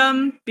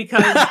victim,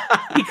 because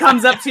he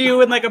comes up to you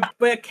in like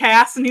a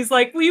cast and he's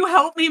like, will you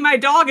help me? My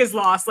dog is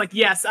lost. Like,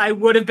 yes, I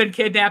would have been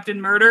kidnapped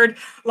and murdered.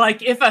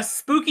 Like, if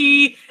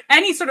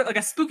any sort of like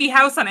a spooky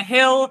house on a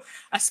hill,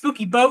 a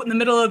spooky boat in the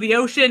middle of the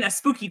ocean, a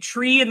spooky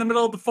tree in the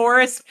middle of the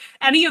forest,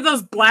 any of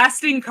those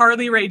blasting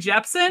Carly Rae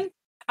Jepsen,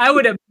 I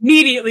would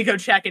immediately go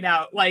check it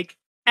out. Like,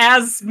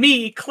 as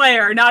me,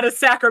 Claire, not as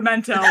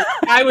Sacramento,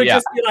 I would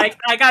just be like,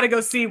 I gotta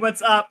go see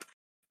what's up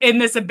in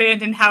this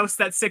abandoned house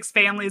that 6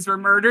 families were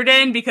murdered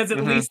in, because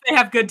at least they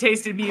have good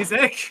taste in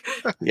music.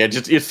 Yeah,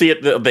 just you see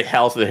it, the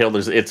house, the hill,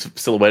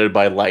 it's silhouetted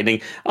by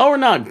lightning. Oh, we're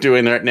not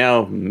doing that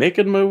now.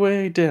 Making my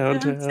way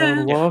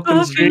downtown, walking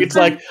the streets.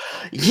 Like,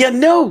 you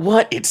know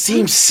what? It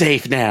seems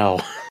safe now.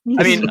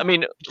 I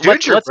mean,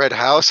 gingerbread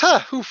house. Huh?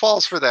 Who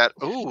falls for that?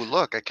 Ooh,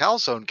 look, a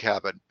calzone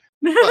cabin.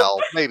 Well,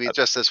 maybe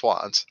just this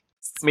once.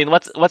 I mean,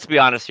 let's be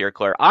honest here,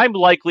 Claire. I'm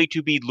likely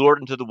to be lured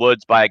into the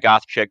woods by a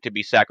goth chick to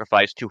be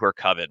sacrificed to her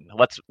coven.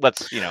 Let's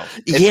that's a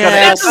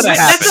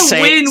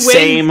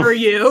win-win for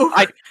you.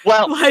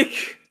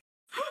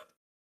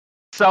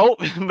 So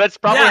that's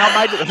probably how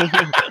my.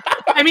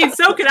 I mean,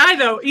 so could I,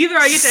 though. Either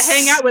I get to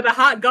hang out with a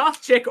hot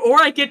goth chick,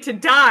 or I get to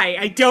die.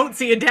 I don't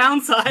see a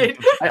downside.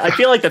 I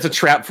feel like that's a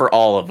trap for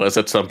all of us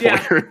at some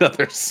point or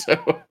another.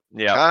 So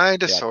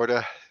kinda,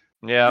 sorta.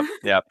 Yeah.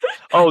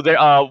 Oh, there.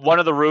 One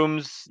of the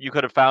rooms you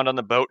could have found on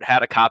the boat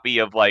had a copy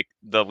of like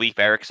the Leif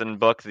Erikson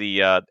book,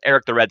 the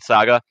Eric the Red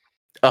Saga.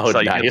 Oh, so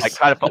nice. You could,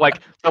 kind of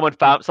like someone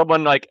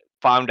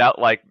found out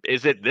like,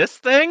 is it this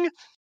thing?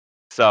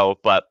 So,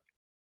 but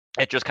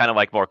it just kind of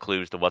like more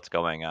clues to what's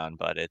going on.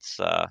 But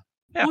it's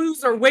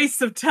clues are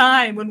wastes of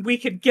time when we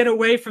could get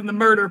away from the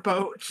murder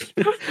boat.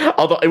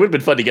 Although it would have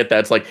been fun to get that.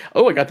 It's like,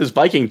 oh, I got this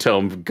Viking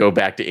tome. Go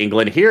back to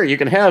England. Here, you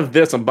can have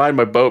this. I'm buying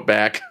my boat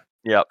back.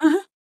 Yep.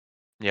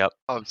 Yep.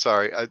 Oh, I'm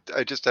sorry.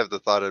 I just have the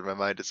thought in my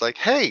mind. It's like,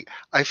 hey,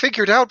 I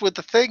figured out what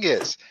the thing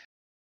is.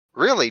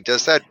 Really?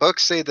 Does that book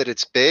say that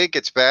it's big,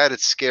 it's bad,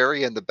 it's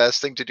scary, and the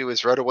best thing to do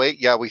is run away?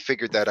 Yeah, we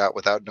figured that out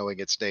without knowing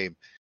its name.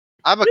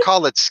 I'm going to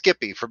call it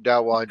Skippy from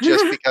now on,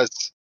 just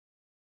because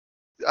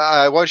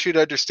I want you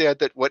to understand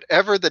that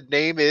whatever the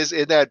name is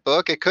in that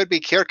book, it could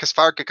be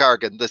Kierkegaard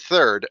the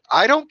Third.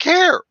 I don't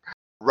care.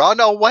 Run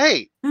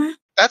away.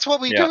 That's what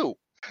we do.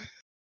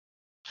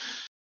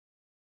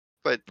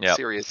 But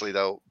seriously,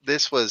 though,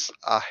 this was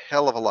a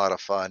hell of a lot of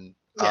fun.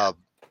 Yeah.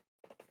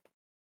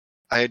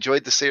 I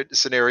enjoyed the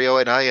scenario,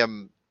 and I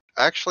am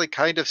actually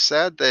kind of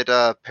sad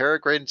that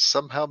Peregrine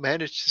somehow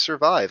managed to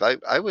survive.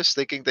 I was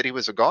thinking that he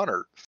was a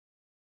goner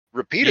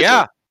repeatedly.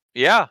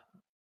 Yeah.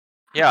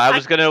 I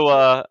was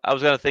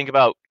gonna think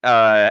about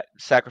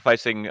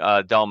sacrificing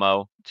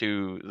Delmo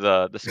to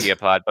the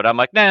skiapod, but I'm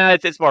like, nah,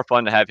 it's more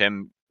fun to have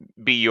him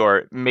be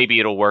your maybe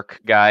it'll work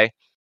guy.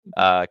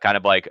 kind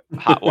of like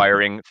hot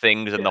wiring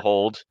things in the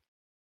hold.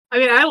 I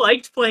mean, I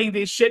liked playing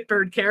these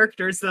shitbird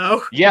characters,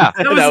 though. Yeah,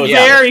 That was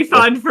very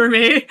fun for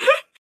me.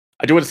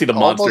 I do want to see the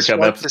monster Almost come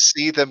want up. to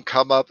see them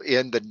come up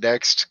in the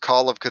next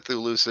Call of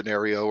Cthulhu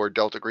scenario or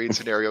Delta Green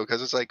scenario,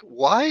 because it's like,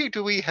 why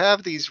do we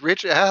have these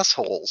rich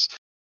assholes?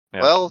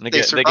 Yeah. Well,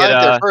 they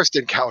survived their first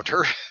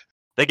encounter.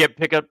 They get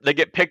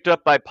picked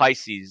up by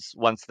Pisces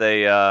once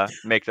they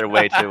make their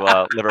way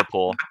to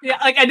Liverpool. Yeah,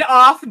 like an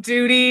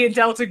off-duty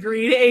Delta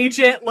Green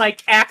agent,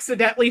 like,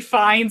 accidentally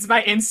finds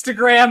my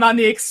Instagram on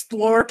the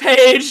Explore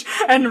page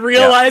and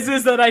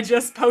realizes that I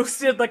just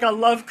posted, like, a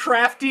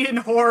Lovecraftian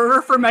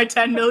horror for my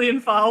 10 million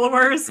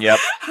followers. Yep.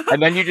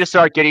 And then you just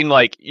start getting,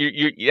 like,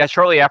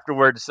 shortly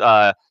afterwards,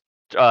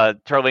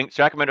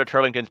 Sacramento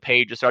Turlington's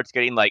page just starts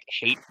getting, like,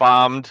 hate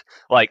bombed,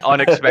 like,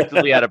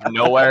 unexpectedly out of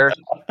nowhere.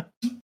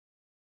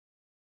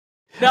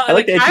 No,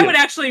 I would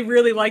actually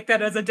really like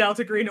that as a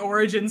Delta Green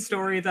origin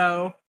story,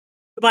 though.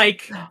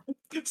 Like,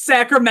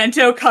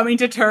 Sacramento coming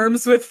to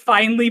terms with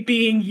finally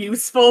being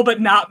useful, but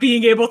not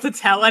being able to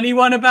tell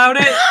anyone about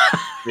it.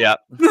 Yeah.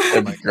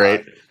 That'd be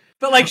great.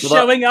 But, like,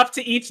 showing up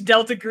to each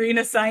Delta Green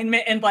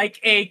assignment in, like,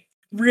 a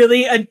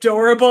really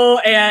adorable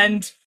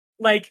and,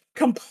 like,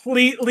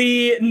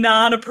 completely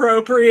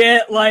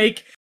non-appropriate,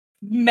 like,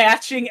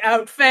 matching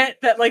outfit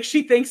that, like,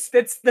 she thinks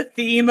fits the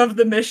theme of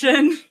the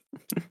mission.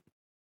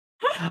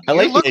 I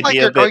like you look the like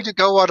idea you're that going to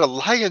go on a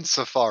lion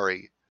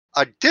safari.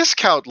 A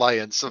discount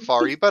lion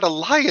safari, but a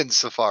lion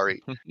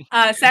safari.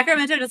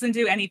 Sacramento doesn't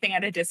do anything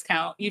at a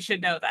discount. You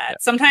should know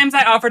that. Sometimes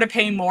I offer to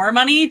pay more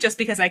money just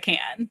because I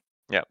can.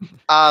 Yeah.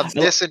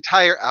 This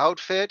entire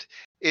outfit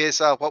is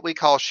what we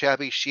call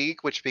shabby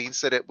chic, which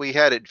means that we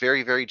had it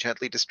very, very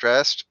gently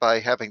distressed by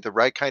having the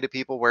right kind of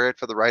people wear it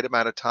for the right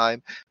amount of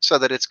time so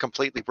that it's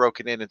completely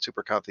broken in and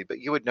super comfy. But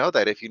you would know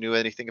that if you knew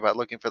anything about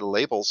looking for the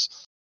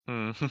labels.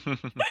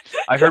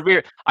 I heard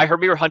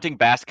we were hunting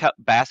bass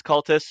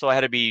cultists, so I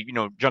had to be,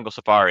 jungle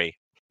safari.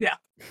 Yeah.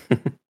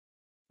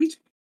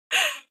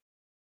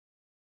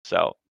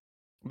 So,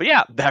 but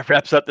yeah, that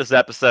wraps up this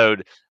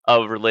episode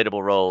of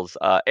Relatable Roles.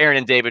 Aaron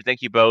and David,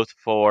 thank you both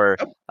for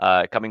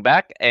coming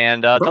back,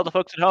 and tell the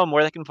folks at home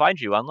where they can find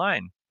you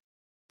online.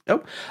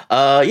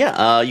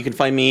 you can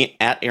find me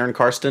at Aaron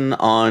Karsten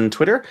on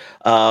Twitter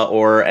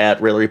or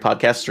at Rillery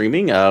Podcast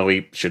Streaming.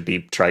 We should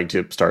be trying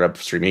to start up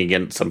streaming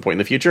again at some point in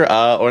the future.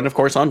 And of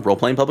course on Role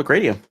Playing Public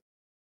Radio.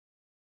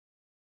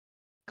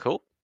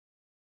 Cool.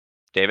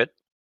 David?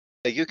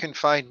 You can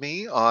find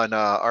me on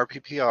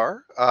RPPR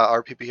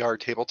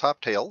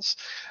Tabletop Tales,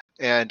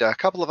 and a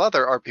couple of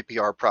other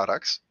RPPR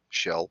products.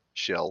 Shill,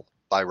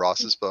 Buy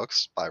Ross's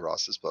Books.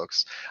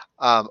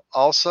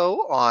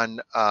 Also on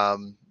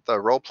the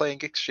Role Playing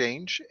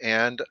Exchange,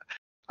 and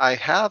I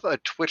have a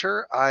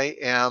Twitter. I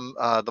am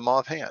the Maw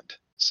of Hand.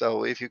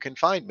 So if you can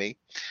find me,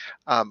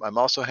 I'm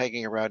also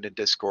hanging around in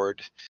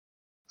Discord,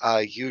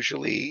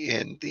 usually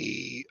in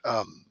the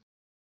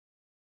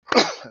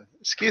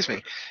excuse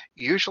me,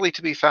 usually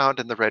to be found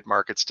in the Red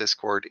Markets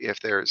Discord if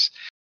there's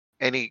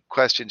any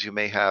questions you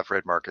may have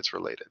Red Markets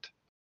related.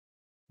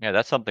 Yeah,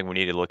 that's something we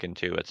need to look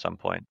into at some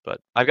point. But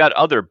I've got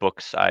other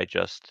books I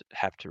just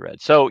have to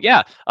read. So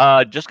yeah,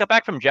 just got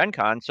back from Gen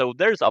Con. So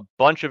there's a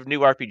bunch of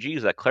new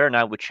RPGs that Claire and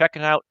I will be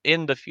checking out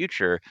in the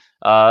future.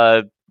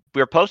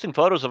 We're posting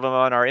photos of them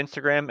on our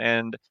Instagram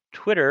and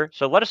Twitter.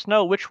 So let us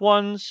know which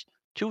ones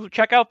to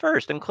check out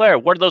first. And Claire,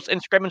 what are those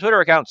Instagram and Twitter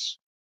accounts?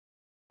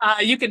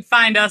 You can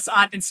find us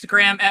on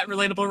Instagram at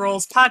Relatable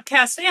Roles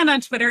Podcast and on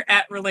Twitter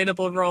at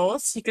Relatable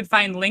Roles. You can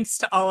find links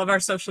to all of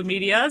our social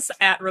medias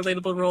at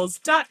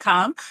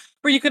relatableroles.com,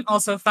 where you can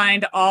also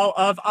find all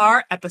of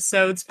our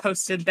episodes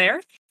posted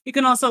there. You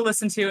can also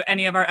listen to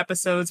any of our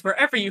episodes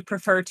wherever you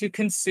prefer to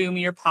consume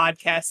your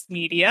podcast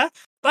media.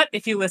 But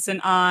if you listen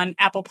on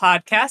Apple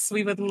Podcasts,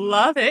 we would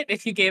love it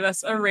if you gave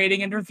us a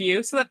rating and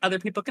review so that other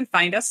people can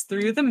find us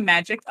through the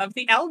magic of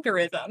the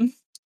algorithm.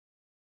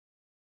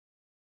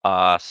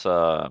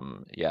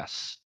 Awesome.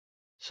 Yes.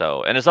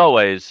 So, and as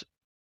always,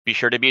 be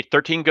sure to beat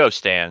 13 ghost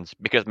stands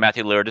because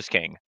Matthew Lillard is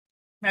king.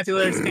 Matthew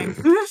Lillard is king.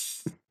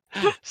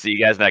 See you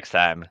guys next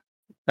time.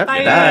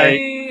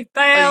 Bye.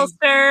 Bye,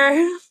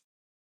 Elster.